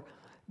power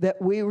that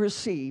we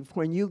receive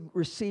when you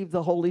receive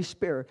the Holy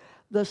Spirit,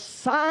 the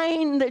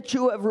sign that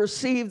you have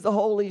received the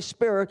Holy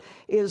Spirit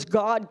is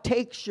God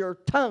takes your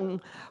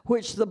tongue,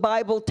 which the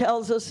Bible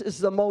tells us is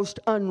the most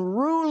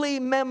unruly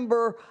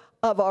member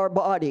of our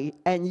body,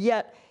 and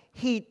yet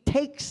he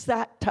takes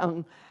that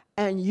tongue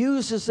and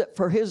uses it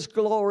for his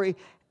glory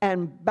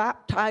and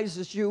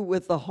baptizes you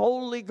with the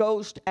Holy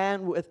Ghost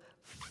and with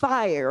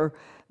fire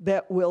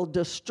that will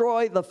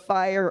destroy the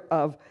fire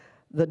of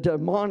the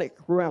demonic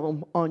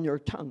realm on your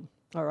tongue.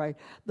 All right.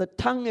 The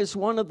tongue is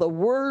one of the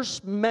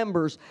worst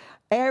members.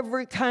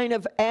 Every kind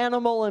of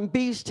animal and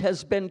beast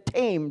has been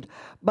tamed,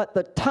 but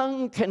the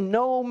tongue can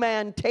no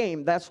man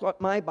tame. That's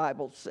what my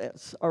Bible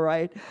says. All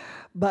right.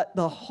 But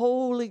the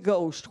Holy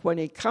Ghost, when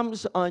he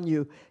comes on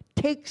you,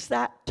 takes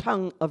that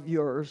tongue of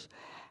yours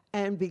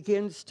and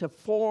begins to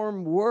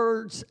form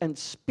words and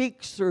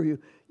speaks through you.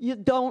 You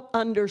don't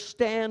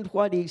understand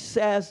what he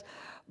says,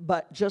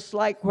 but just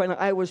like when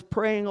I was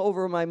praying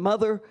over my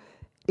mother,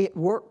 it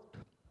worked.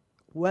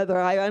 Whether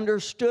I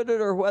understood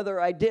it or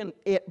whether I didn't,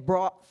 it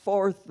brought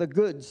forth the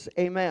goods.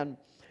 Amen.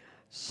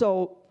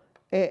 So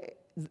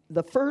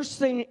the first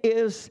thing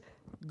is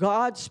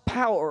God's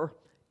power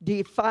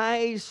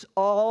defies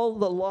all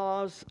the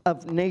laws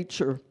of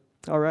nature,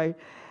 all right?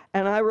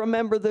 And I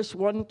remember this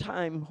one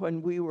time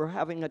when we were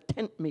having a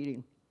tent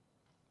meeting.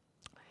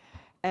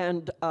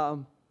 And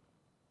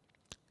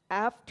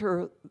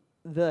after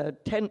the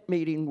tent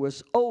meeting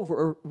was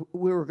over,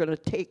 we were going to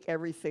take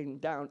everything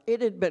down.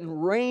 It had been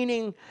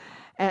raining,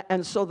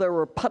 and so there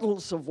were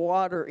puddles of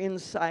water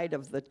inside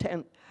of the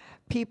tent.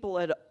 People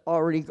had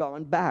already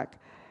gone back.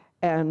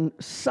 And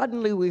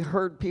suddenly we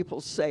heard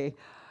people say,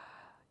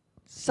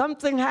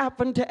 something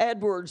happened to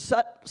Edward,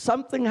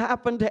 something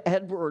happened to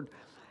Edward.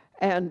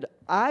 And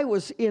I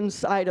was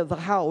inside of the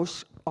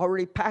house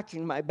already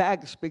packing my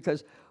bags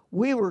because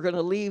we were going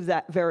to leave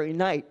that very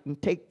night and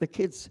take the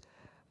kids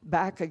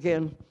back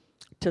again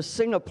to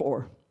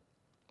Singapore.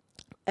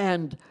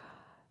 And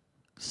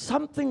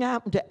something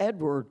happened to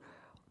Edward.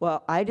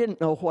 Well, I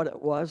didn't know what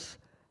it was.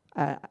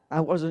 I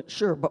wasn't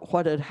sure, but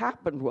what had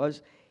happened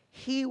was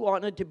he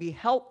wanted to be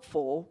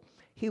helpful.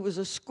 He was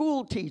a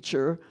school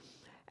teacher,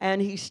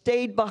 and he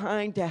stayed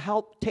behind to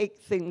help take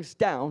things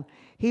down.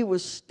 He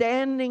was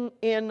standing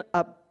in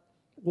a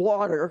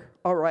water,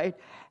 all right,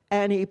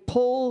 and he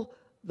pulled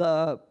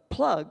the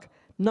plug,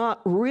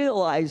 not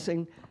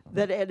realizing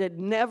that it had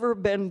never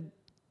been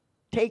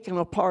taken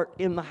apart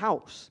in the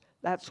house.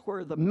 That's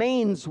where the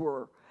mains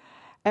were.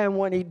 And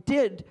when he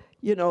did,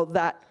 you know,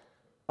 that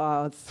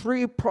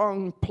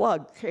three-pronged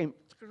plug came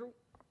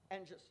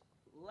and just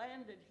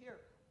landed here,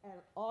 and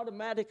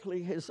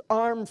automatically his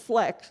arm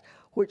flexed,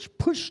 which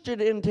pushed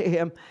it into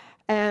him,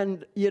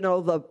 and, you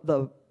know,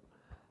 the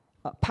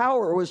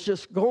power was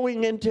just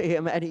going into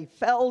him, and he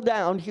fell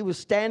down. He was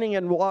standing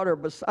in water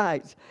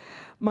besides.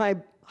 My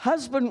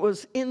husband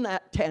was in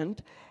that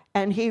tent,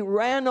 and he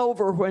ran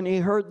over when he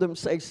heard them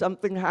say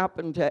something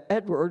happened to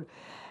Edward,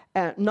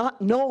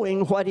 not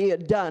knowing what he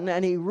had done,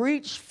 and he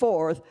reached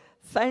forth.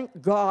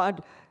 Thank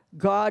God,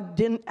 God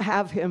didn't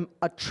have him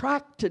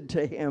attracted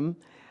to him,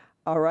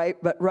 all right,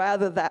 but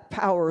rather that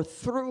power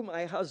through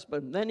my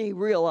husband. Then he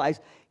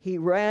realized, he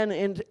ran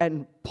in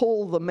and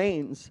pulled the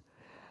mains.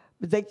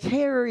 But they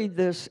carried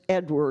this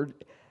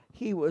Edward.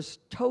 He was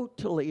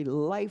totally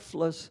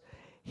lifeless.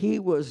 He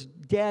was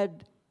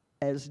dead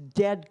as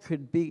dead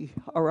could be,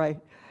 all right.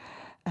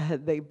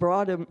 They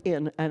brought him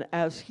in, and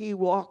as he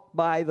walked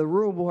by the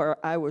room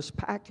where I was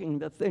packing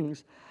the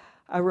things,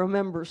 I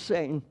remember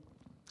saying,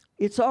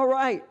 "It's all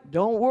right,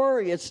 don't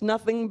worry, it's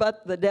nothing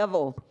but the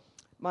devil."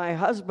 My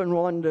husband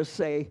wanted to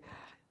say,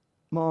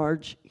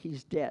 "Marge,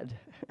 he's dead."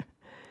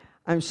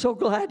 I'm so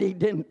glad he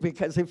didn't,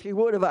 because if he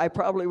would have, I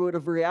probably would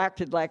have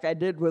reacted like I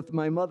did with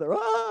my mother,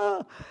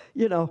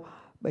 you know,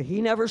 but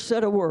he never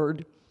said a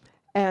word.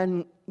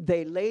 And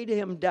they laid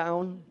him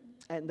down,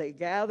 and they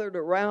gathered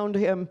around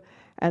him,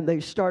 and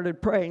they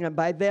started praying. And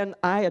by then,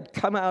 I had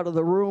come out of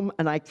the room,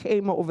 and I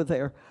came over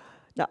there.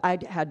 Now, I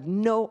had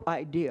no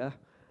idea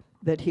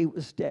that he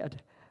was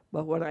dead.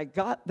 But when I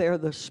got there,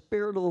 the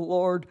Spirit of the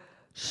Lord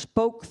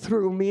spoke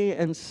through me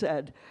and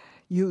said,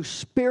 "You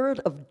spirit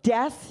of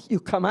death, you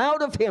come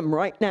out of him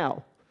right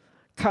now.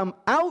 Come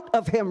out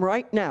of him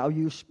right now,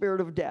 you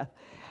spirit of death."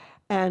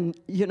 And,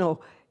 you know,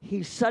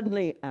 he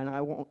suddenly, and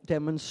I won't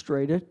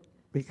demonstrate it,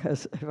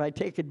 because if I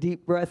take a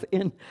deep breath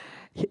in,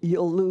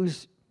 you'll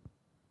lose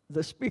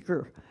the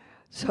speaker.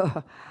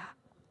 So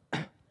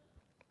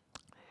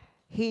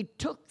he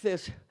took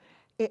this,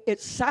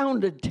 it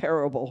sounded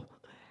terrible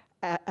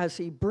as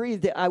he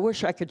breathed it. I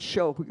wish I could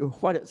show you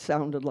what it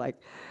sounded like,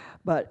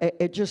 but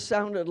it just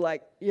sounded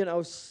like, you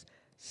know,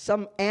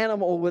 some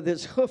animal with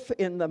his hoof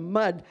in the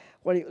mud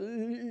when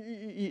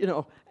he, you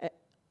know,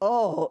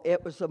 oh,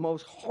 it was the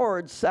most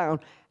horrid sound.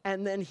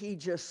 And then he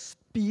just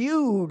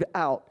spewed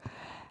out.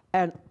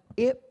 And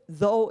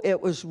though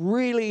it was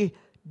really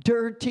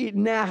dirty,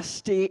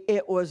 nasty,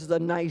 it was the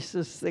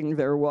nicest thing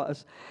there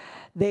was.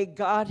 They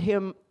got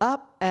him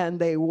up and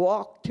they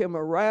walked him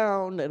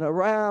around and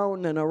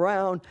around and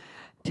around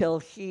till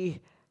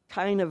he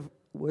kind of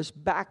was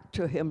back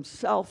to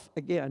himself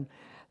again.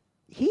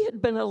 He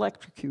had been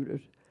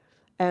electrocuted,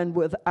 and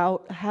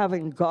without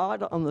having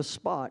God on the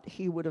spot,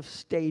 he would have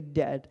stayed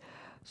dead.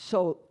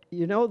 So,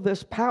 you know,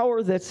 this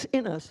power that's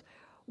in us,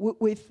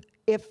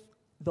 if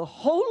the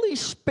Holy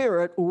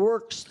Spirit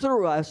works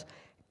through us,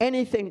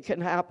 anything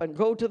can happen.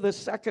 Go to the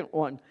second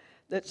one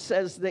that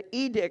says the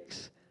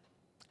edicts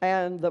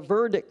and the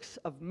verdicts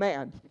of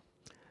man.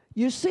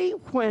 You see,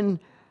 when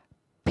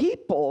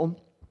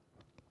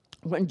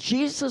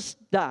Jesus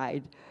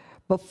died,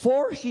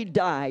 before he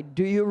died,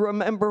 do you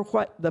remember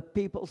what the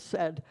people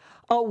said?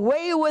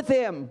 "Away with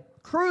him,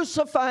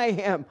 crucify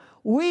him.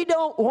 We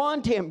don't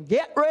want him.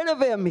 Get rid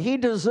of him. He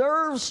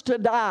deserves to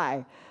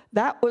die."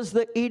 That was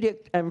the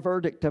edict and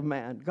verdict of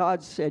man.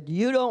 God said,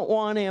 "You don't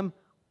want him,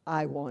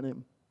 I want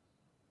him.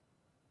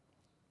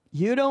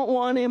 You don't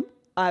want him,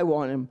 I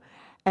want him."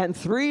 And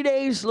 3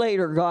 days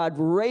later, God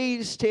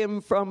raised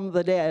him from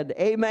the dead.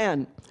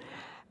 Amen.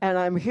 And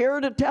I'm here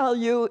to tell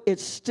you,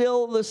 it's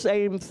still the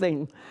same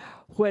thing.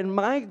 When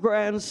my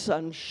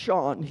grandson,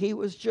 Sean, he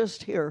was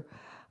just here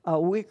a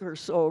week or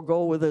so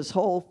ago with his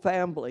whole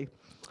family,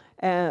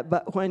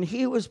 But when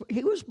he was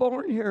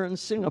born here in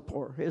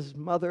Singapore. His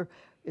mother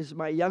is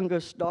my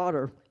youngest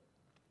daughter.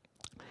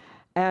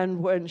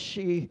 And when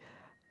she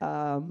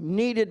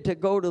needed to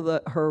go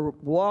to her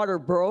water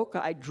broke,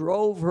 I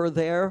drove her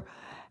there,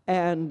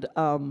 and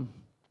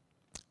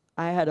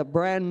I had a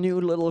brand new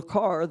little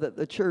car that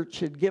the church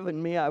had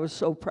given me. I was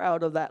so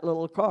proud of that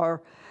little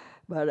car,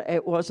 but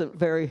it wasn't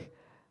very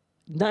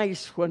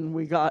nice when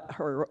we got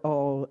her,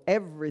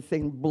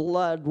 everything,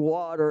 blood,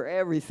 water,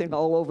 everything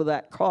all over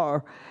that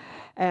car,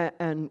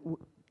 and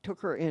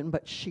took her in.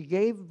 But she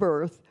gave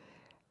birth,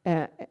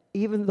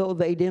 even though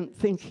they didn't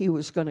think he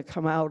was going to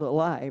come out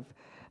alive.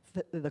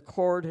 The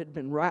cord had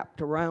been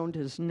wrapped around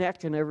his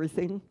neck and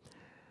everything.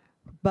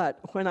 But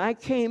when I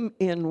came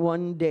in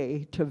one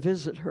day to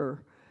visit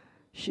her,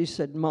 she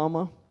said,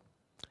 "Mama,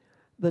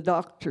 the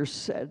doctor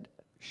said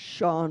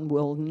Sean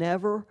will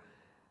never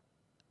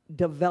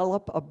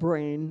develop a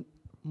brain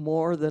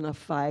more than a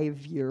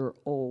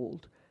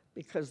 5-year-old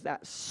because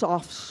that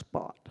soft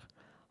spot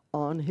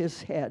on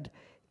his head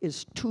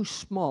is too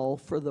small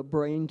for the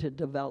brain to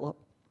develop."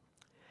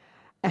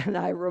 And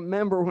I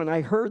remember when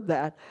I heard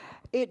that,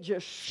 it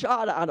just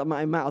shot out of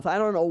my mouth. I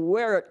don't know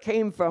where it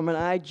came from, and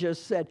I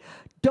just said,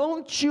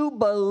 "Don't you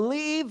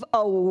believe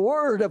a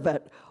word of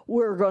it.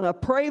 We're going to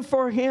pray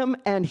for him,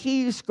 and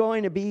he's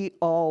going to be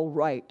all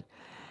right."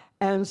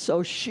 And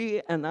so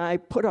she and I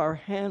put our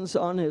hands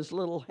on his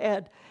little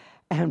head,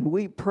 and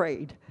we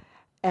prayed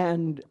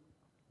and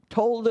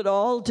told it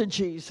all to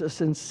Jesus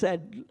and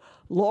said,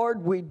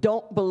 "Lord, we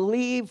don't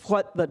believe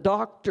what the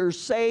doctors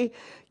say.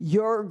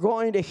 You're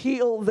going to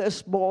heal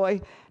this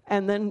boy."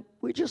 And then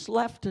we just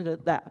left it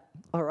at that,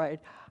 all right?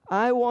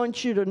 I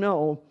want you to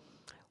know,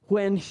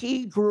 when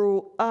he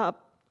grew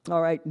up,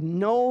 all right,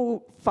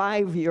 no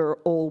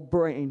 5-year-old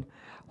brain.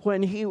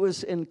 When he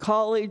was in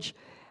college,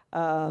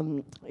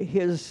 I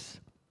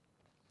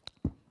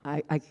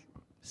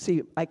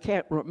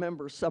can't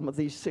remember some of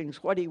these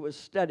things, what he was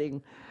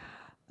studying.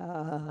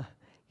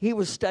 He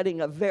was studying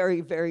a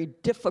very, very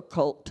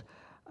difficult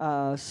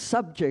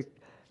subject,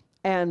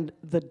 and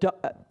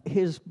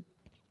his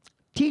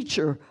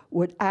teacher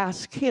would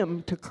ask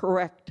him to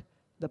correct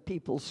the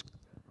people's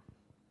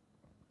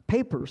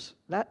papers.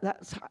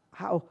 That's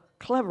how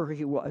clever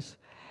he was.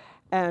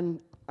 And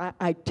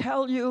I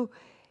tell you,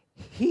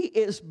 he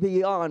is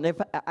beyond, if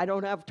I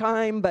don't have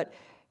time, but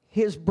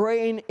his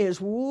brain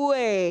is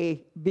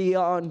way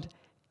beyond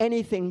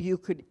anything you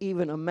could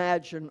even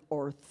imagine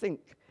or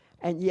think.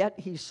 And yet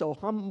he's so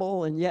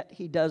humble, and yet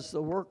he does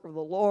the work of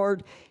the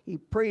Lord. He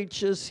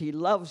preaches, he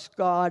loves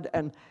God,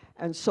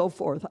 and so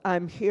forth.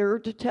 I'm here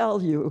to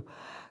tell you,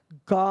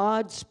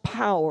 God's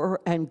power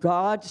and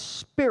God's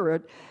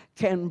Spirit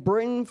can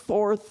bring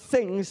forth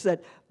things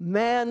that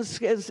man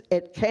says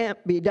it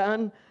can't be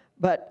done,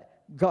 but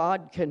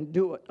God can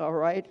do it, all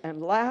right?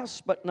 And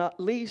last but not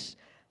least,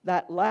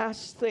 that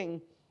last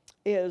thing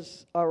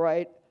is, all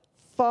right,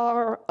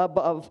 far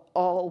above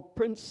all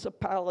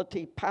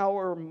principality,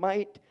 power,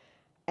 might,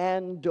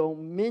 and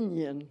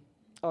dominion,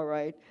 all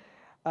right?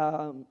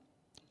 I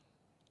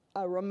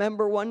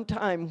remember one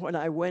time when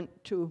I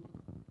went to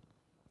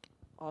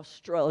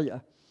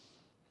Australia,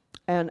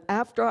 and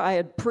after I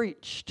had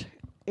preached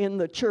in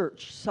the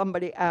church,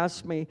 somebody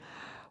asked me,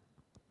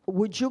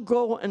 "Would you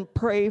go and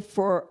pray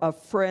for a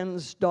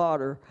friend's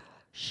daughter?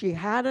 She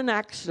had an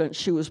accident.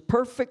 She was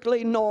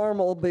perfectly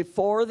normal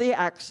before the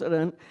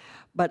accident,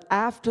 but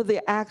after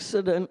the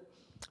accident,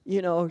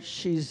 you know,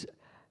 she's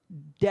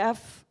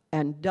deaf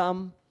and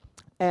dumb,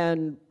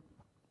 and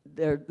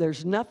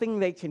there's nothing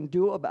they can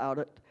do about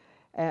it.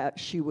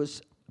 She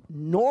was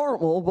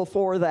normal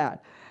before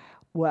that."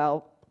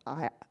 Well,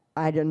 I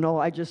didn't know.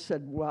 I just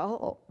said,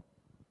 "Well,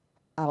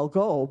 I'll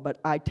go." But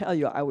I tell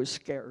you, I was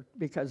scared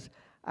because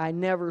I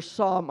never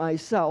saw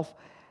myself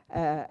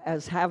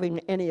as having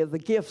any of the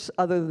gifts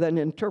other than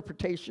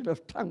interpretation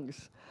of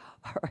tongues.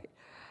 All right.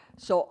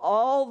 So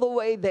all the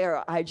way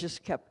there, I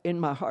just kept in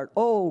my heart,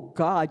 "Oh,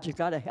 God, you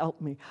got to help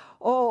me.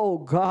 Oh,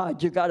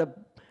 God, you got to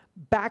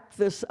back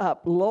this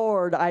up.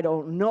 Lord, I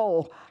don't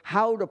know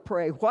how to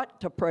pray,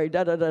 what to pray,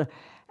 da-da-da."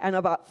 And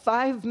about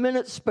 5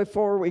 minutes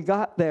before we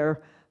got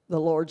there, the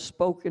Lord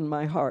spoke in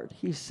my heart.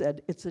 He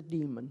said, "It's a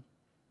demon.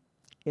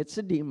 It's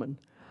a demon.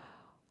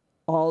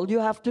 All you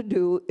have to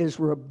do is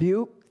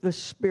rebuke the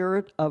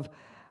spirit of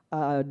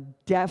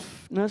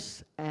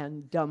deafness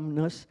and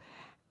dumbness,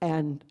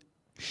 and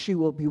she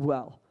will be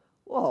well."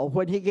 Well,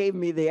 when he gave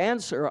me the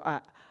answer,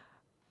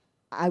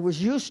 I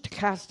was used to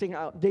casting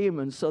out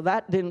demons, so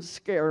that didn't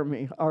scare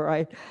me, all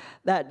right?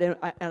 And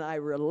I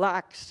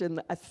relaxed,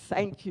 and I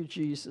thank you,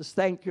 Jesus.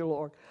 Thank you,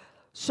 Lord.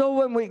 So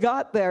when we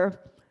got there,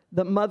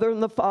 the mother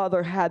and the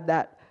father had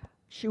that.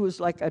 She was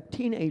like a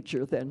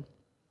teenager then.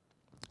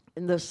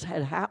 And this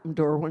had happened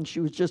to her when she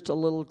was just a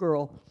little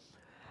girl.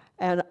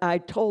 And I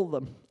told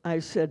them, I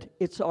said,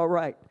 "It's all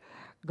right.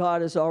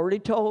 God has already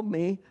told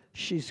me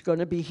she's going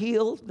to be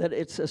healed, that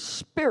it's a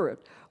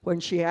spirit." When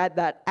she had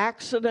that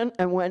accident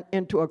and went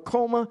into a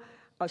coma,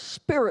 a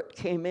spirit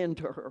came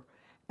into her.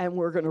 And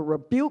we're going to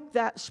rebuke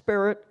that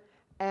spirit,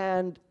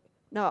 and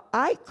Now,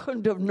 I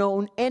couldn't have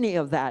known any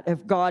of that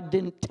if God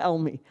didn't tell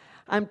me.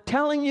 I'm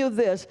telling you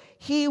this,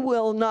 he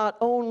will not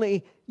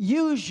only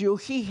use you,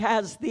 he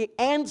has the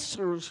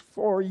answers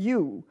for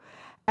you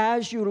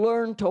as you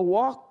learn to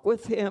walk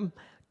with him,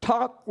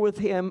 talk with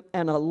him,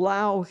 and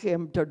allow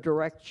him to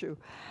direct you.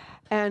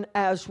 And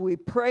as we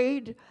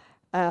prayed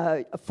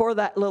for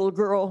that little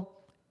girl,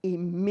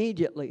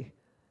 immediately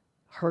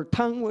her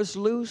tongue was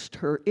loosed,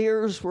 her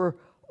ears were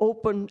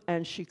open,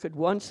 and she could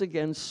once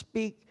again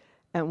speak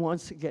and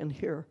once again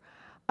hear.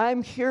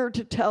 I'm here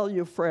to tell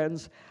you,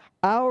 friends,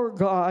 our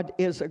God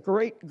is a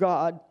great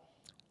God,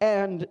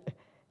 and,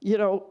 you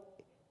know,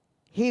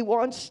 he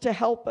wants to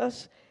help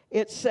us.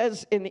 It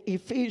says in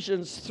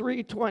Ephesians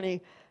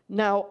 3:20,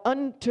 now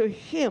unto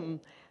him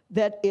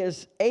that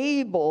is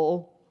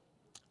able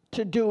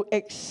to do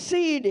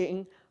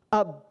exceeding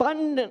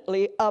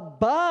abundantly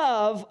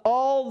above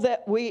all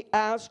that we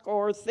ask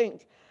or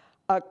think,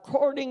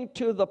 according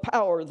to the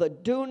power, the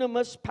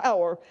dunamis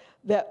power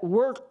that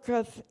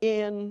worketh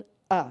in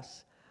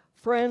us.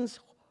 Friends,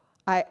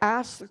 I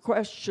asked the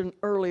question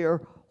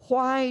earlier,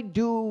 why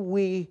do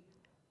we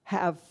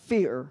have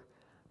fear?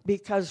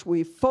 Because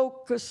we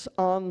focus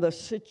on the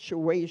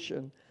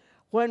situation.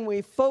 When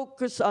we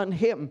focus on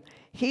him,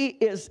 he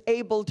is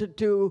able to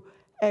do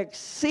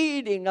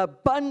exceeding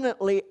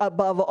abundantly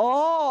above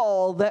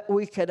all that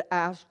we could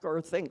ask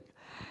or think.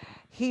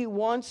 He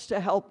wants to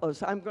help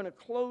us. I'm going to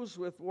close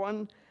with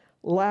one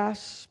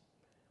last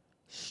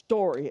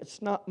story.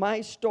 It's not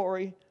my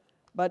story,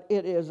 but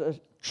it is a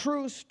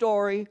true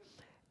story.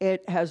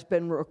 It has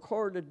been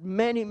recorded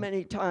many,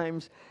 many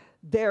times.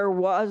 There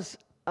was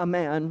a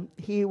man,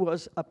 he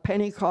was a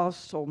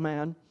Pentecostal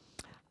man.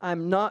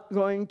 I'm not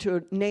going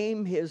to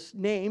name his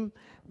name,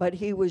 but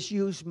he was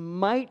used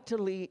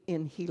mightily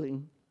in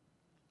healing,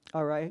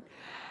 all right?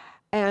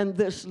 And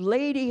this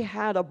lady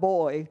had a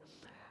boy,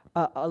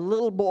 a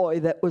little boy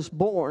that was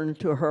born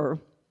to her,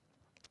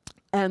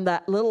 and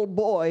that little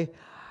boy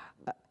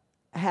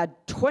had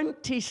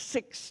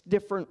 26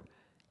 different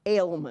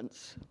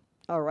ailments,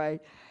 all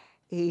right?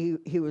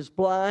 He was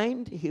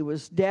blind, he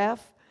was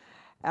deaf,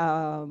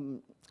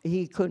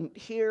 he couldn't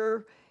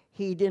hear,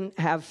 he didn't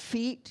have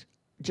feet,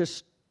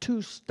 just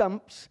 2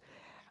 stumps.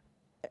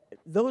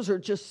 Those are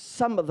just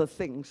some of the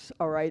things,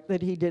 all right,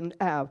 that he didn't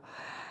have.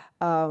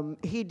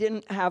 He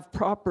didn't have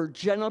proper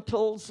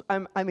genitals.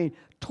 I mean,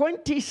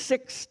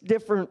 26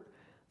 different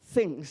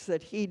things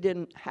that he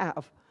didn't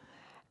have.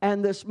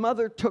 And this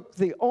mother took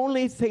the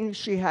only thing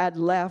she had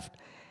left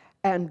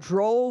and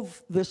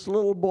drove this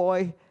little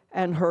boy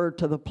and her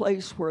to the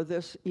place where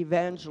this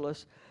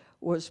evangelist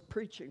was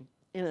preaching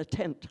in a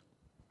tent.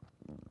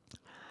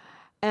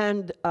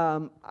 And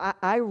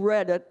I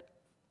read it,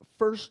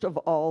 first of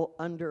all,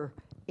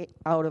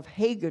 out of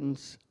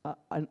Hagin's,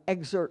 an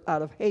excerpt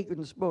out of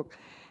Hagin's book.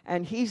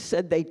 And he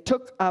said they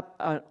took up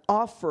an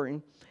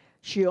offering.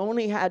 She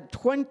only had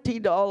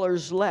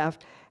 $20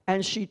 left,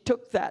 and she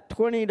took that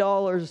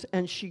 $20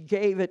 and she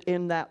gave it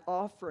in that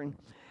offering.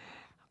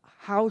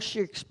 How she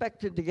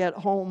expected to get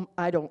home,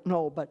 I don't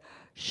know, but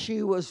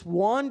she was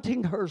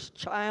wanting her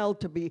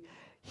child to be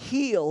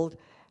healed,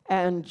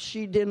 and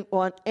she didn't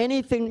want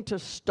anything to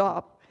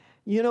stop.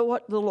 You know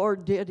what the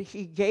Lord did?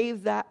 He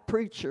gave that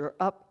preacher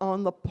up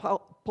on the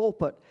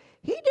pulpit.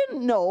 He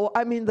didn't know.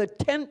 I mean, the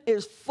tent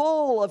is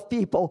full of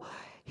people.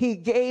 He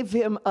gave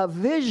him a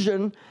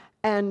vision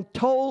and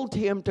told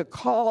him to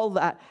call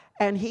that,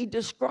 and he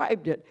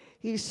described it.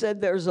 He said,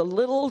 there's a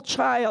little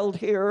child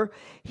here.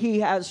 He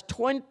has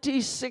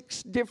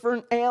 26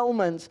 different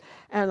ailments,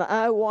 and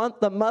I want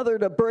the mother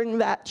to bring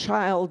that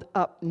child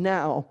up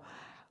now.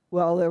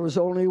 Well, there was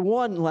only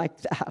one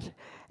like that,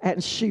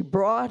 and she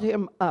brought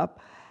him up,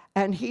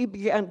 and he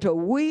began to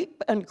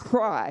weep and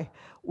cry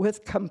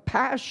with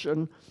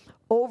compassion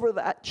over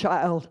that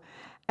child,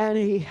 and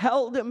he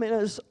held him in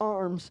his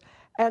arms,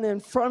 and in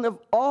front of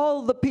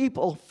all the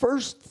people,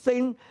 first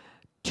thing,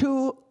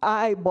 2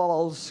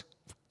 eyeballs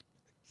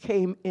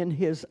came in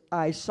his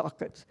eye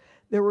sockets.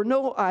 There were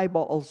no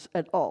eyeballs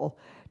at all.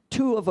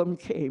 2 of them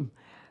came.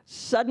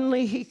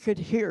 Suddenly he could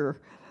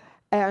hear,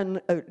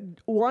 and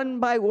one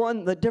by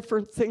one the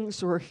different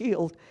things were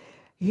healed.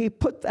 He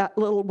put that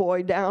little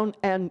boy down,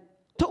 and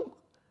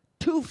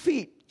 2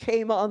 feet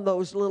came on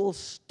those little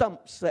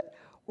stumps that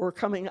were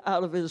coming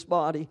out of his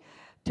body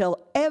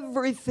till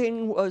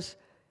everything was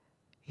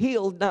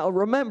healed. Now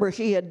remember,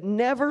 he had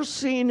never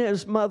seen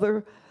his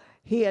mother.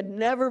 He had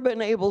never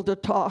been able to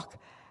talk.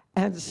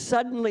 And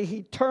suddenly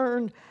he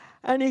turned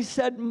and he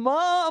said,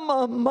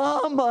 "Mama,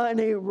 Mama," and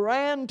he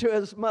ran to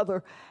his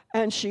mother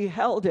and she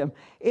held him.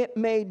 It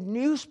made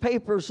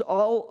newspapers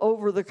all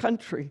over the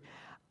country.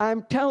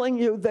 I'm telling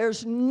you,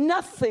 there's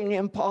nothing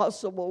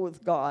impossible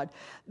with God.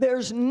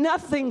 There's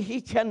nothing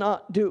he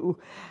cannot do.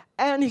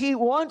 And he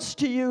wants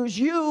to use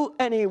you,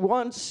 and he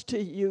wants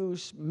to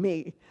use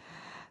me.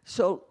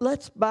 So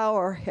let's bow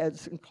our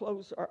heads and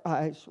close our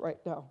eyes right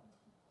now.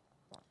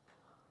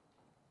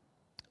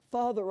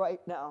 Father,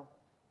 right now,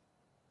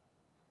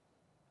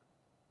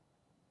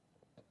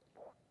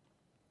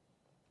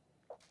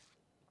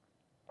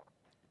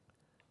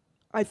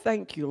 I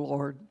thank you,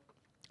 Lord,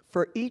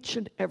 for each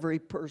and every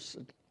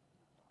person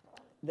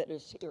that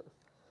is here.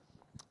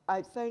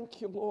 I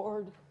thank you,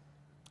 Lord,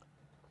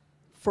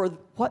 for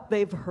what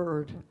they've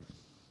heard.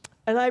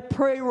 And I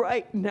pray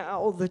right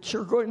now that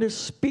you're going to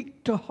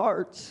speak to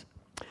hearts.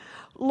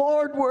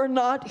 Lord, we're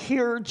not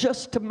here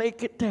just to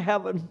make it to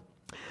heaven.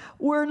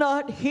 We're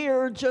not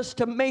here just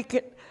to make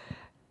it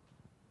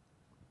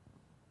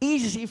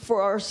easy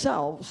for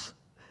ourselves.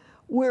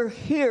 We're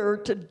here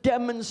to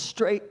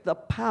demonstrate the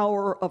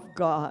power of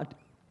God.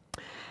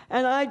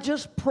 And I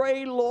just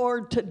pray,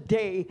 Lord,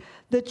 today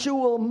that you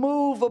will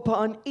move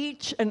upon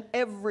each and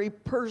every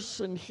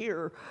person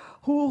here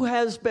who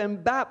has been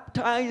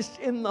baptized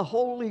in the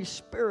Holy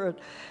Spirit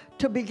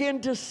to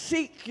begin to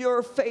seek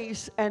your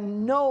face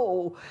and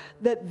know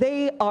that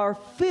they are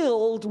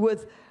filled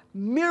with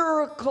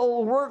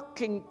miracle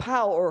working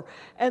power,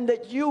 and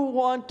that you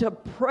want to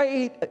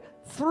pray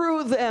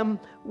through them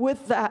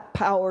with that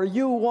power.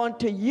 You want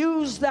to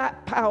use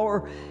that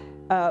power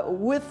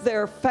with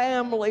their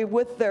family,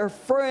 with their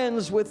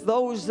friends, with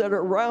those that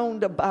are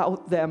round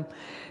about them.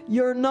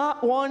 You're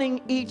not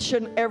wanting each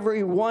and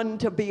every one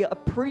to be a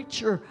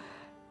preacher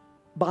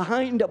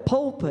behind a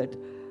pulpit,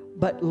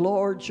 but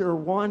Lord, you're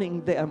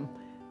wanting them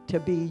to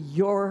be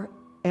your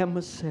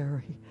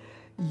emissary,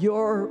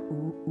 your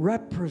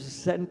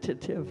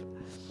representative.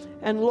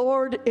 And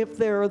Lord, if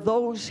there are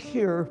those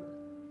here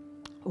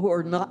who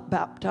are not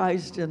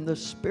baptized in the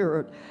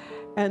Spirit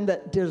and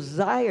that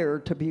desire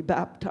to be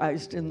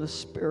baptized in the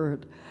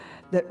Spirit,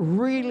 that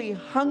really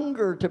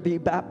hunger to be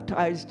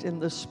baptized in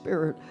the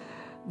Spirit,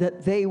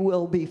 that they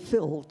will be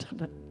filled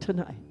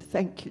tonight.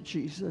 Thank you,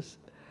 Jesus.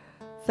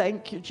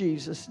 Thank you,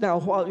 Jesus. Now,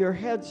 while your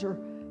heads are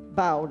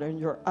bowed and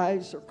your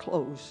eyes are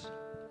closed,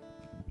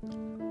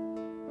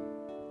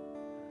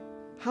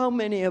 how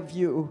many of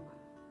you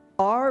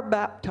are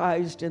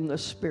baptized in the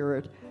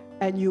Spirit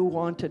and you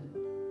want to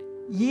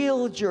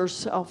yield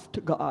yourself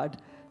to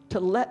God to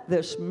let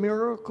this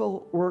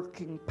miracle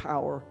working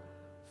power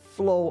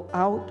flow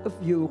out of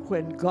you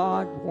when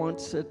God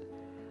wants it,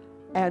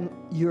 and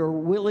you're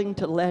willing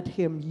to let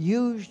him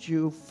use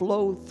you,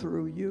 flow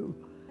through you?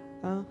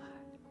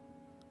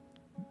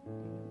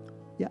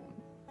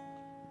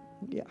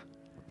 Yeah.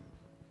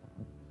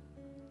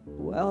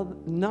 Well,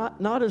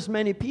 not as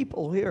many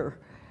people here,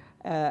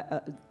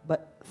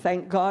 but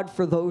thank God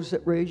for those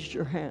that raised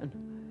your hand.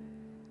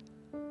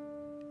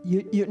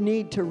 You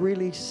need to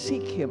really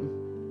seek him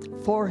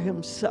for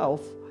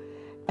himself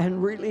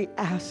and really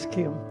ask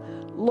him,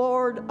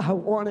 Lord, I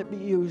want to be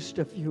used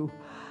of you.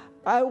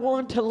 I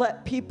want to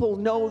let people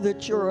know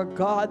that you're a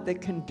God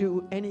that can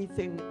do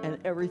anything and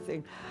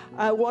everything.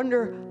 I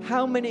wonder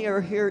how many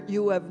are here,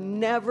 you have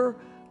never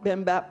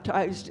been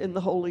baptized in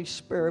the Holy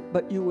Spirit,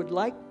 but you would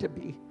like to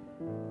be.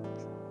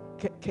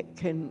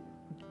 Can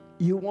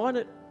you want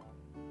it?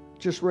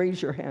 Just raise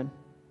your hand.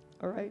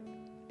 All right?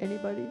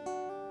 Anybody?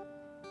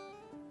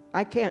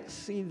 I can't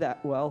see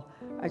that well.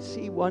 I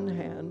see one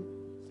hand.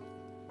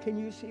 Can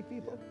you see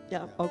people?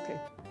 Yeah, okay.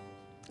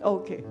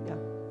 Okay, yeah.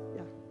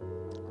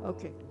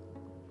 Okay.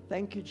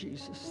 Thank you,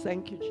 Jesus.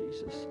 Thank you,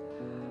 Jesus.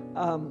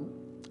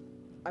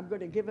 I'm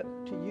going to give it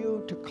to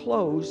you to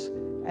close,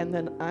 and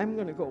then I'm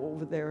going to go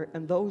over there,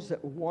 and those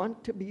that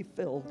want to be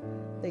filled,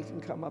 they can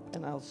come up,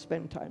 and I'll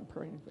spend time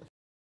praying with them.